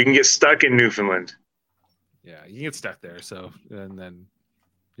right. Okay. You can get stuck in Newfoundland. Yeah, you can get stuck there. So, and then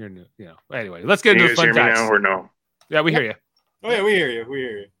you're new. Anyway, let's get into the fun facts. facts. Now or no? Yeah, we hear you. Oh yeah, we hear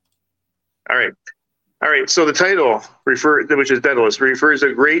you. All right. So the title, which is Daedalus, refers to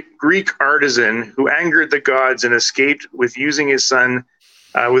a great Greek artisan who angered the gods and escaped with his son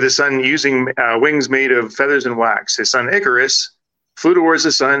using wings made of feathers and wax. His son Icarus flew towards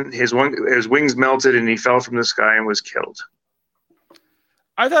the sun. His wings melted, and he fell from the sky and was killed.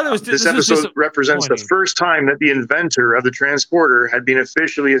 I thought it was this episode represents the first time that the inventor of the transporter had been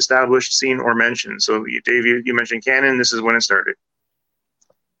officially established, seen, or mentioned. So, Dave, you mentioned canon. This is when it started.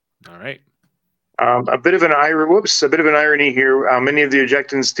 All right. A bit of an irony here. Many of the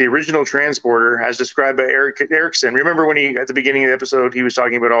ejectants, the original transporter, as described by Erickson. Remember when at the beginning of the episode, he was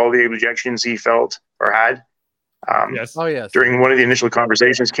talking about all the ejections he felt or had? Yes. Oh, yes. During one of the initial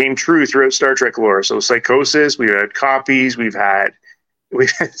conversations, came true throughout Star Trek lore. So psychosis, we've had copies,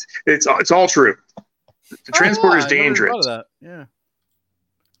 it's all true. The transporter is dangerous. Yeah.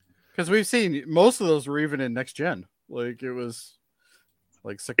 Because we've seen most of those were even in Next Gen. Like it was.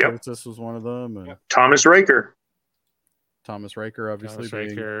 Like Psychosis was one of them. And Thomas Riker, obviously. Thomas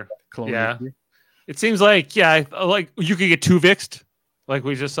Riker. Clone Yeah. It seems like, yeah, like you could get 2-vixed, like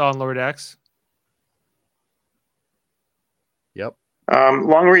we just saw in Lower Decks. Yep.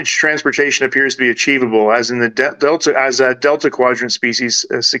 Long-range transportation appears to be achievable, as in the Delta Quadrant species,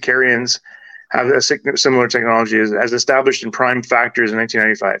 Sicarians have a similar technology as established in Prime Factors in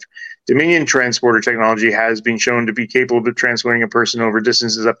 1995. Dominion transporter technology has been shown to be capable of transporting a person over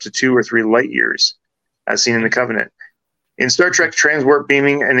distances up to 2 or 3 light years, as seen in the Covenant. In Star Trek, transwarp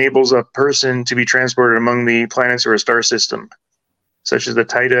beaming enables a person to be transported among the planets or a star system, such as the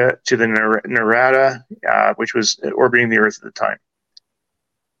Taita to the Narada, which was orbiting the Earth at the time.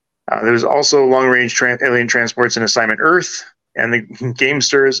 There was also long-range alien transports in Assignment Earth and the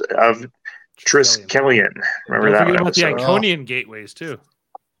Gamesters of Triskelion. Remember Don't that forget about episode? the Iconian gateways too.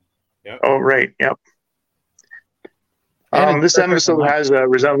 Yep. Oh, right. Yep. This episode has a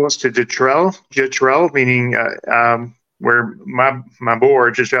resemblance to Jetrel, meaning where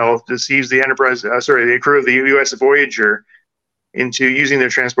Mabor Jetrel deceives the Enterprise, the crew of the U.S. Voyager into using their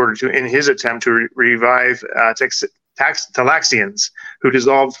transporter in his attempt to revive Talaxians who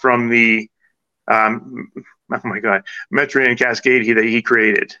dissolved from the Metrian cascade that he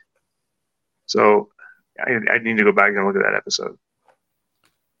created. So I need to go back and look at that episode.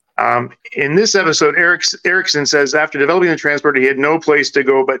 In this episode, Erickson says after developing the transporter, he had no place to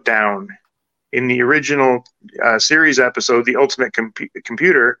go but down. In the original series episode, The Ultimate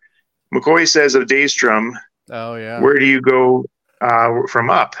Computer, McCoy says of Daystrom, "Oh yeah, where do you go from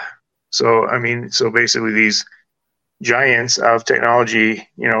up?" So basically these giants of technology,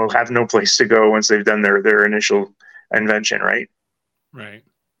 have no place to go once they've done their initial invention, right? Right.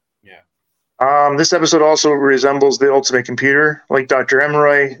 This episode also resembles The Ultimate Computer, like Dr.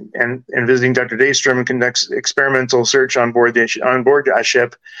 Emroy, and visiting Dr. Daystrom conducts experimental search on board a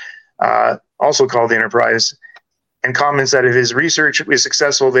ship, also called the Enterprise, and comments that if his research is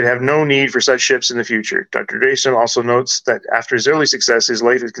successful, they'd have no need for such ships in the future. Dr. Daystrom also notes that after his early success, his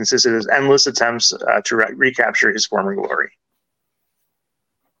life has consisted of endless attempts to recapture his former glory.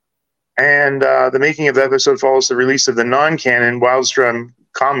 And the making of the episode follows the release of the non-canon Wildstrom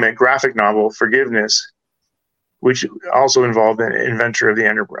comic graphic novel Forgiveness, which also involved an inventor of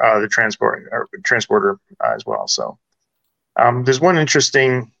the transporter as well. So there's one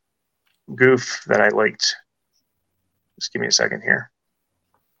interesting goof that I liked. Just give me a second here.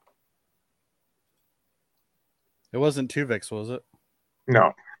 it wasn't Tuvix, was it?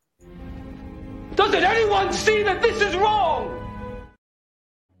 No. Doesn't anyone see that this is wrong?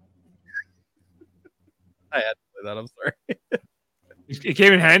 I had to say that. I'm sorry. It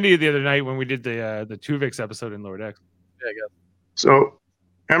came in handy the other night when we did the Tuvix episode in Lower Decks. Yeah, I guess. So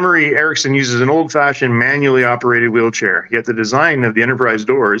Emery Erickson uses an old-fashioned manually operated wheelchair, yet the design of the Enterprise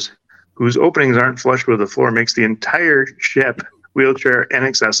doors, whose openings aren't flush with the floor, makes the entire ship wheelchair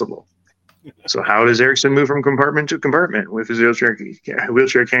inaccessible. So how does Erickson move from compartment to compartment with his wheelchair?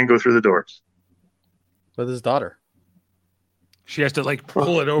 Wheelchair can't go through the doors. With his daughter. She has to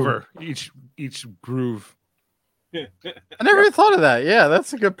pull it over each groove. I never even thought of that. Yeah,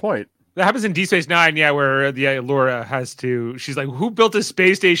 that's a good point. That happens in Deep Space Nine, where Laura has to. She's like, "Who built a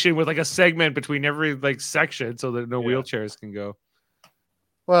space station with a segment between every section so that no wheelchairs can go?"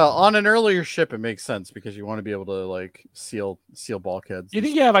 Well, on an earlier ship, it makes sense because you want to be able to seal bulkheads. You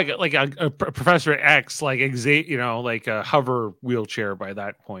think you have a Professor X a hover wheelchair by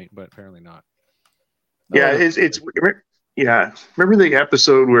that point, but apparently not. Yeah, it's yeah. Remember the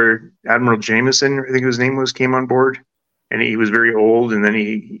episode where Admiral Jameson, I think his name was, came on board, and he was very old, and then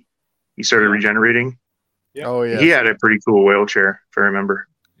he started regenerating. Yeah. Oh yeah, he had a pretty cool wheelchair, if I remember.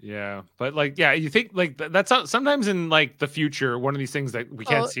 Yeah, but you think that's sometimes in the future, one of these things that we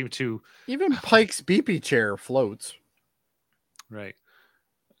can't seem to. Even Pike's BP chair floats. Right,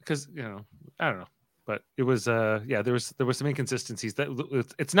 because I don't know, but it was there was some inconsistencies.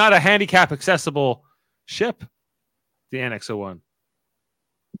 That it's not a handicap accessible ship, the Annex 01.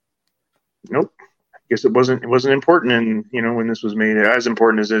 Nope. I guess it wasn't important, and when this was made, as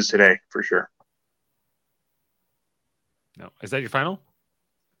important as it is today, for sure. No, is that your final?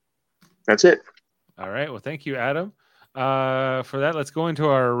 That's it. All right. Well, thank you, Adam. For that, let's go into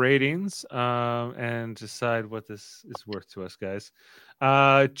our ratings and decide what this is worth to us, guys.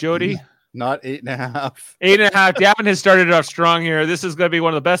 Jody. Not 8.5. 8.5. Gavin has started off strong here. This is going to be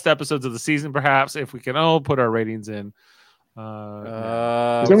one of the best episodes of the season, perhaps, if we can all put our ratings in. Is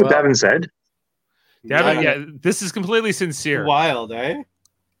that what Gavin said? Gavin, this is completely sincere. Wild, eh?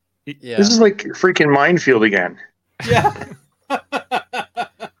 Yeah. This is like freaking minefield again. Yeah.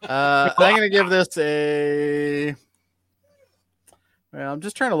 I'm going to give this a... Well, I'm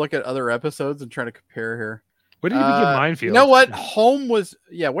just trying to look at other episodes and trying to compare here. What did you give Minefield? You know what? Home was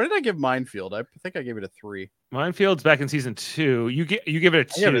what did I give Minefield? I think I gave it a 3. Minefield's back in season 2. You give it a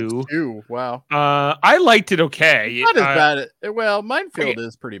 2. I gave it a 2. Wow. I liked it okay. Not as bad. Well, Minefield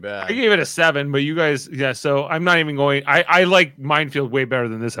is pretty bad. I gave it a 7, but you guys, so I'm not even going. I like Minefield way better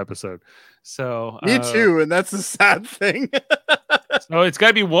than this episode. So me too, and that's the sad thing. So it's got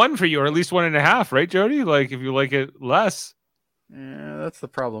to be 1 for you, or at least 1.5, right, Jody? Like if you like it less. Yeah, that's the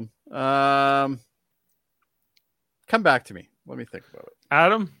problem. Come back to me. Let me think about it.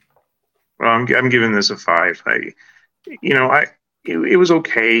 Adam? Well, I'm giving this a 5. It was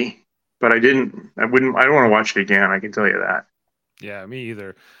okay, but I don't want to watch it again. I can tell you that. Yeah, me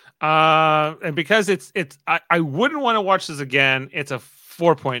either. And because I wouldn't want to watch this again. It's a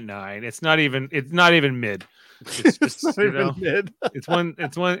 4.9. It's not even mid. It's just not even mid.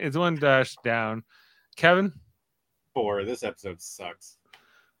 it's one dash down. Kevin? 4. This episode sucks.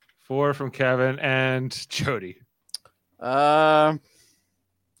 4 from Kevin and Jody. You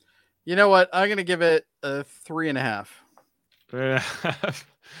know what? I'm gonna give it a 3.5.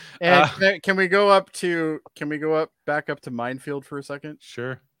 And can we go back up to Minefield for a second?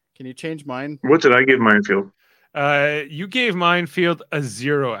 Sure. Can you change mine? What did I give Minefield? You gave Minefield a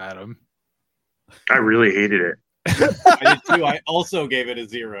 0, Adam. I really hated it. I did too. I also gave it a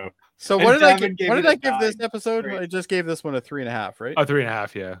 0. So what did I give this episode? 3. I just gave this one a 3.5, right? Oh,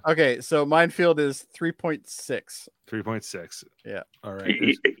 3.5, yeah. Okay, so Minefield is 3.6. 3.6. Yeah. All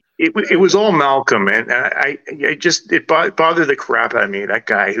right. It was all Malcolm, and it bothered the crap out of me. That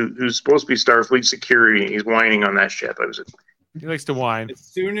guy who's supposed to be Starfleet security, and he's whining on that ship. He likes to whine. As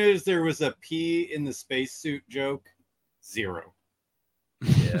soon as there was a pee in the spacesuit joke, 0.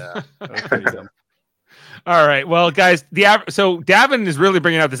 Yeah. All right. Well, guys, so Davin is really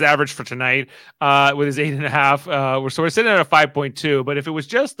bringing out this average for tonight with his 8.5. So we're sitting at a 5.2. But if it was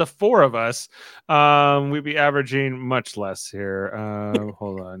just the 4 of us, we'd be averaging much less here.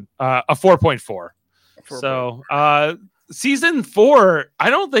 Hold on. A 4.4. So season 4, I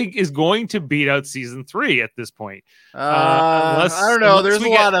don't think is going to beat out season 3 at this point. I don't know. There's a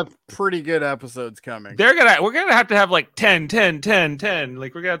lot of pretty good episodes coming. We're gonna have to have like 10.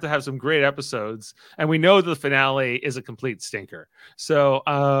 Like we're gonna have to have some great episodes, and we know the finale is a complete stinker. So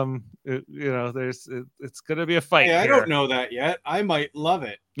it's gonna be a fight. Hey, I don't know that yet. I might love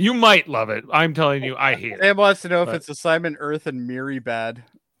it. You might love it. I'm telling you, I hate it. Sam wants to know if it's Assignment Earth and Miri bad.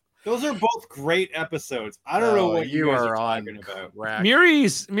 Those are both great episodes. I don't know what you guys are talking about.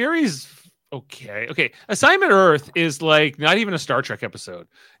 Miri's okay. Okay. Assignment Earth is like not even a Star Trek episode.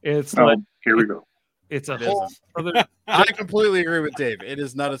 It's like here we go. It's a whole other. I completely agree with Dave. It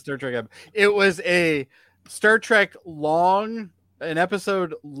is not a Star Trek episode. It was a Star Trek an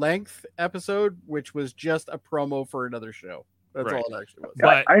episode length episode, which was just a promo for another show. That's all it actually was.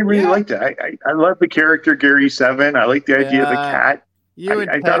 But, I really liked it. I love the character Gary 7. I like the idea of the cat.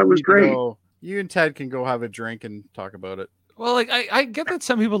 I thought it was great. You and Ted can go have a drink and talk about it. Well, like I get that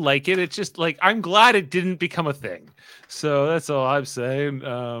some people like it. It's just like I'm glad it didn't become a thing. So that's all I'm saying.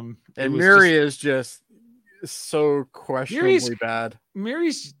 And Miri is just so questionably bad.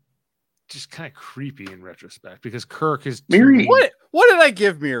 Miri's just kind of creepy in retrospect because Kirk is Miri. What did I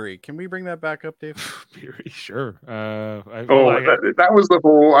give Miri? Can we bring that back up, Dave? Miri, sure. That was the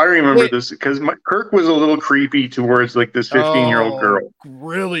whole. I remember this because Kirk was a little creepy towards like this 15-year-old girl.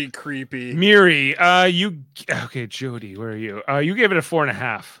 Really creepy. Miri, okay? Jody, where are you? You gave it a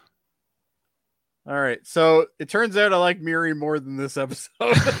 4.5. All right, so it turns out I like Miri more than this episode.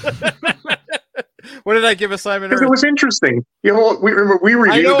 What did I give Assignment Earth? Because it was interesting. We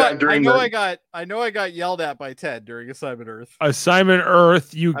reviewed that during. I know I got yelled at by Ted during Assignment Earth. Assignment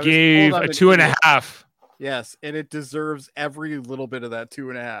Earth, you gave a 2.5. Yes, and it deserves every little bit of that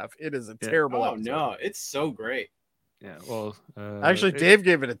 2.5. It is a terrible episode. No, it's so great. Yeah, well, actually, Dave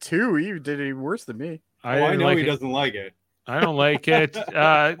gave it a 2. He did it even worse than me. I know he doesn't like it. I don't like it.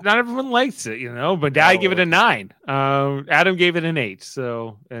 Not everyone likes it, but I give it a 9. Adam gave it an 8.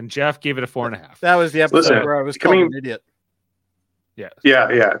 So, and Jeff gave it a 4.5. That was the episode where I was called an idiot. Yeah.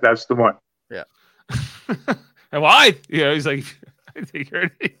 That's the one. Yeah. And he's like, I think you're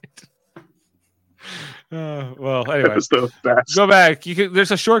an idiot. Well, anyway, go back.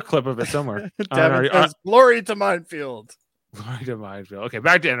 There's a short clip of it somewhere. Glory to Minefield. Glory to Minefield. Okay,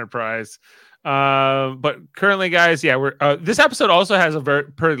 back to Enterprise. But currently, guys, we're this episode also has a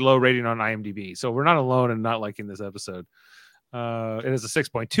pretty low rating on IMDb, so we're not alone in not liking this episode. It is a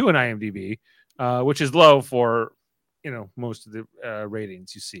 6.2 in IMDb, which is low for most of the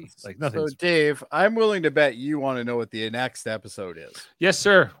ratings you see. Like nothing. So, Dave, I'm willing to bet you want to know what the next episode is. Yes,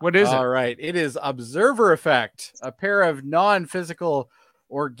 sir. What is it? All right, it is Observer Effect, a pair of non-physical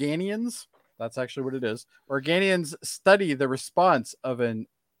Organians. That's actually what it is. Organians study the response of an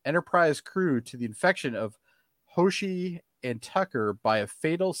Enterprise crew to the infection of Hoshi and Tucker by a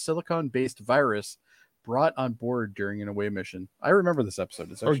fatal silicon-based virus brought on board during an away mission. I remember this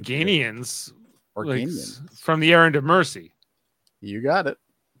episode. It's Organians. Organians. Like, from the Errand of Mercy. You got it.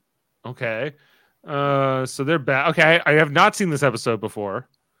 Okay. So they're back. Okay, I have not seen this episode before.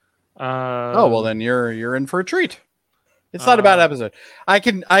 Well, then you're in for a treat. It's not a bad episode. I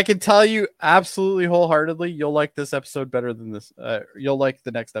can tell you absolutely wholeheartedly, you'll like this episode better than this. You'll like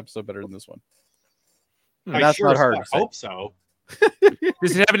the next episode better than this one. And that's not hard. I hope so.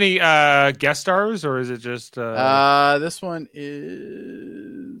 Does it have any guest stars, or is it just? This one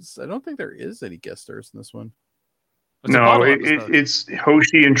is. I don't think there is any guest stars in this one. No, it's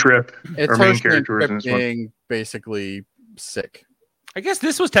Hoshi and Trip. It's our main Hoshi and characters Trip in this one. being basically sick. I guess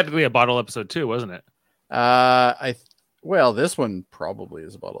this was technically a bottle episode too, wasn't it? Well, this one probably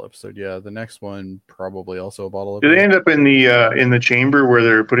is a bottle episode. Yeah, the next one probably also a bottle Do episode. they end up in the chamber where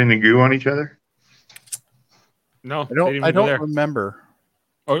they're putting the goo on each other? No, I don't remember.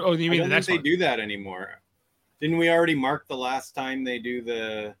 Oh, you mean the next they one? do that anymore? Didn't we already mark the last time they do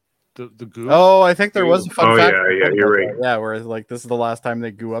the goo? Oh, I think there was a fun fact. Yeah, you're right. Yeah, where like this is the last time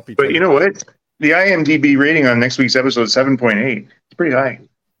they goo up each But other. you know what? The IMDb rating on next week's episode is 7.8. It's pretty high.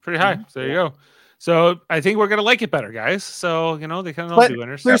 Pretty high. So there you go. So I think we're gonna like it better, guys. So they can all be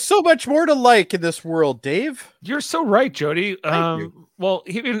winners. There's so much more to like in this world, Dave. You're so right, Jody. Well,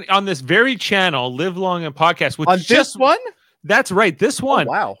 even on this very channel, Live Long and Podcast, which On this one? That's right. This one.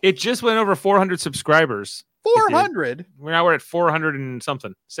 Oh, wow. It just went over 400 subscribers. 400? We're at 400 and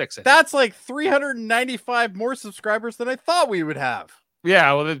something. 6. That's like 395 more subscribers than I thought we would have.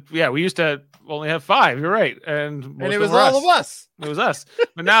 Yeah, well, we used to only have 5. You're right, and it was all of us. It was us.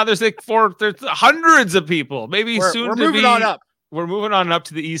 But now there's there's hundreds of people. Maybe soon we're moving on up. We're moving on up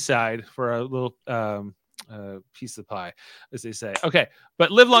to the east side for a little piece of pie, as they say. Okay, but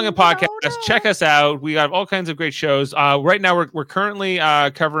Live Long and Podcast. Check us out. We have all kinds of great shows. Right now, we're currently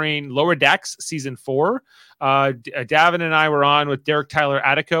covering Lower Decks season 4. Davin and I were on with Derek Tyler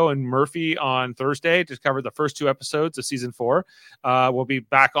Attico and Murphy on Thursday to cover the first 2 episodes of season 4. We'll be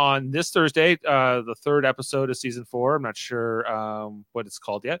back on this Thursday, the 3rd episode of season 4. I'm not sure what it's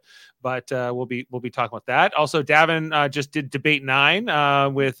called yet, but we'll be talking about that. Also, Davin just did Debate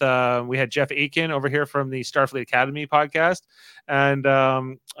 9 with we had Jeff Aiken over here from the Starfleet Academy podcast, and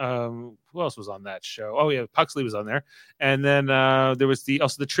who else was on that show? Oh yeah, Puxley was on there, and then there was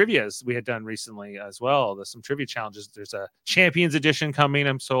also the trivias we had done recently as well. There's some trivia challenges. There's a Champions edition coming.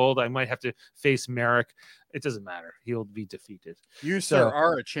 I'm sold. I might have to face Merrick. It doesn't matter. He'll be defeated. You sir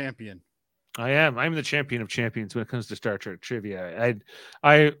are a champion. I am. I'm the champion of champions when it comes to Star Trek trivia.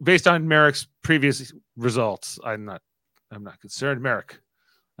 I based on Merrick's previous results, I'm not concerned. Merrick,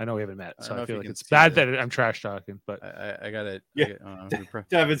 I know we haven't met, so I feel like it's bad that I'm trash talking, but I got it. Yeah.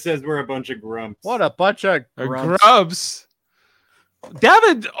 David says we're a bunch of grumps. What a bunch of grubs.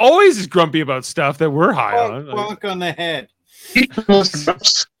 David always is grumpy about stuff that we're high on. Bonk on the head.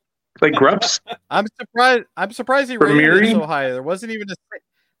 Like grubs. I'm surprised he rated it so high. There wasn't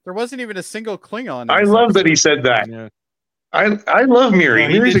even a single Klingon. I love that he said that. Yeah. I love Miri.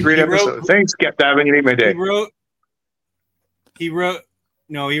 Miri's a great episode. Thanks, Davin. You made my day. He wrote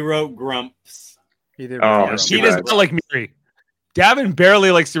grumps. He doesn't like Miri. Davin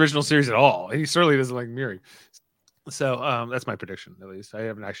barely likes the original series at all. He certainly doesn't like Miri. So that's my prediction, at least. I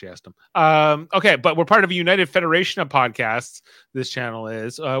haven't actually asked him. Okay, but we're part of a United Federation of podcasts. This channel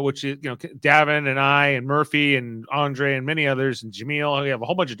is, which is, Davin and I and Murphy and Andre and many others and Jamil. We have a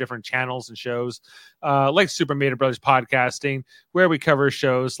whole bunch of different channels and shows, like Super Mater Brothers Podcasting, where we cover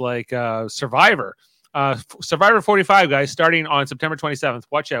shows like Survivor. Survivor 45, guys, starting on September 27th.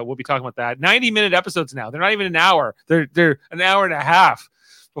 Watch out. We'll be talking about that. 90-minute episodes now. They're not even an hour. They're an hour and a half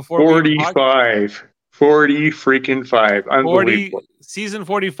before 45. 40 freaking 5. Unbelievable. Season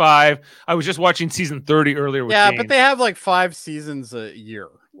 45. I was just watching season 30 earlier with James. But they have like 5 seasons a year.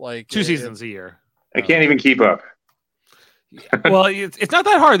 Like 2 seasons a year. I can't even keep up. Well, it's not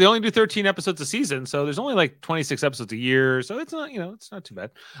that hard. They only do 13 episodes a season, so there's only like 26 episodes a year, so it's not, it's not too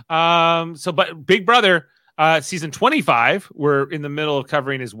bad. But Big Brother season 25, we're in the middle of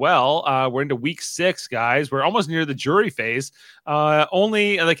covering as well. We're into week 6, guys. We're almost near the jury phase.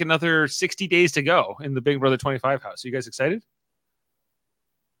 Only like another 60 days to go in the Big Brother 25 house. Are you guys excited?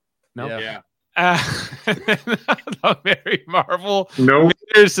 No? Yeah. The Mary Marvel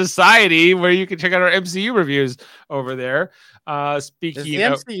Society, where you can check out our MCU reviews over there. Speaking, is the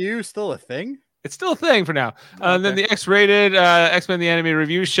MCU still a thing? It's still a thing for now. And then the X-rated X-Men the Anime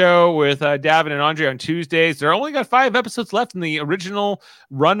Review Show with Davin and Andre on Tuesdays. They're only got 5 episodes left in the original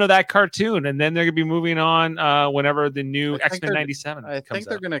run of that cartoon, and then they're going to be moving on whenever the new X-Men 97 I think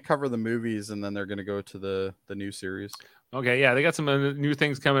they're out. going to cover the movies, and then they're going to go to the new series. Okay, yeah, they got some new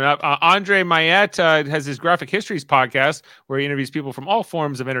things coming up. Andre Mayette has his Graphic Histories podcast where he interviews people from all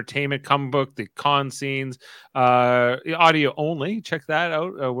forms of entertainment, comic book, the con scenes, audio only. Check that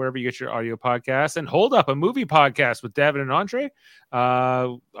out wherever you get your audio podcasts. And Hold Up, a movie podcast with David and Andre.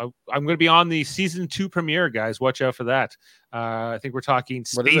 I'm going to be on the season 2 premiere, guys. Watch out for that. I think we're talking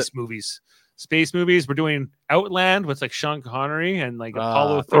space movies. Space movies. We're doing Outland with like Sean Connery and like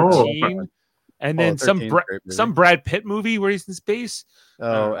Apollo 13. And then some Brad Pitt movie where he's in space.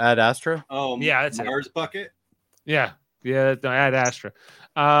 Oh, Ad Astra. Oh, yeah, that's Mars Bucket. Yeah, Ad Astra.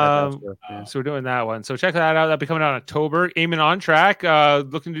 So we're doing that one. So check that out. That'll be coming out in October. Eamon on track.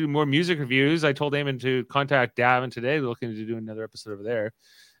 Looking to do more music reviews. I told Eamon to contact Davin today. Looking to do another episode over there.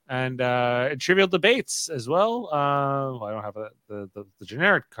 And trivial debates as well. I don't have the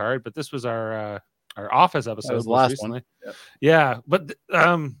generic card, but this was our Office episode was the last recently. One. Yeah, but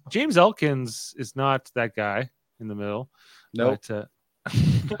James Elkins is not that guy in the middle. Nope. But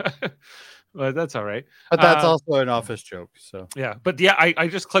that's all right. But that's also an Office joke. So yeah, but yeah, I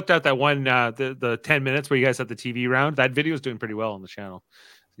just clipped out that one the 10 minutes where you guys had the TV round. That video is doing pretty well on the channel.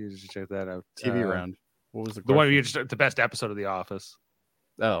 So you should check that out. TV round. What was the one where you just the best episode of The Office?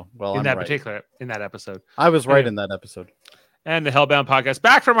 Oh well, in that episode, I was right in that episode. And the Hellbound podcast,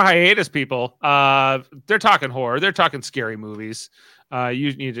 back from a hiatus, people. They're talking horror, they're talking scary movies.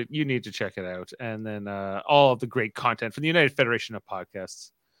 You need to check it out, and then all of the great content from the United Federation of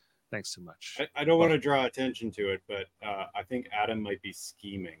Podcasts. Thanks so much. I don't want to draw attention to it, but I think Adam might be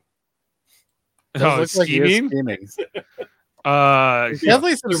scheming. Oh, scheming?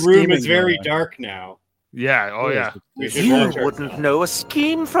 The room is very dark now. Yeah. Oh, yeah. You wouldn't know a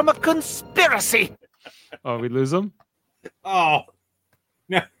scheme from a conspiracy. Oh, we lose them? Oh,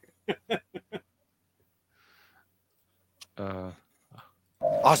 no.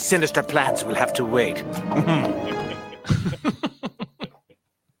 Our sinister plans will have to wait.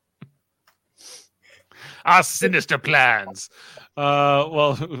 Our sinister plans.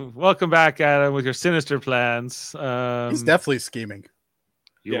 Well, welcome back, Adam, with your sinister plans. He's definitely scheming.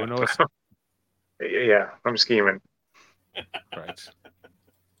 You know. Yeah, I'm scheming. Right.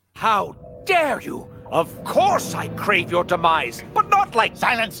 How dare you? Of course I crave your demise, but not like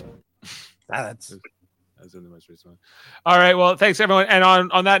silence. That's in the most recent one. All right. Well, thanks everyone. And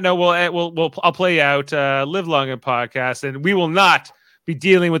on that note, I'll play out Live Long and Podcast, and we will not be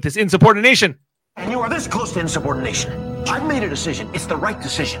dealing with this insubordination. And you are this close to insubordination. I've made a decision. It's the right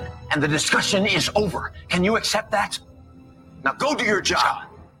decision. And the discussion is over. Can you accept that? Now go do your job.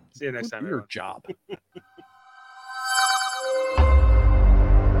 See you next time. Your job.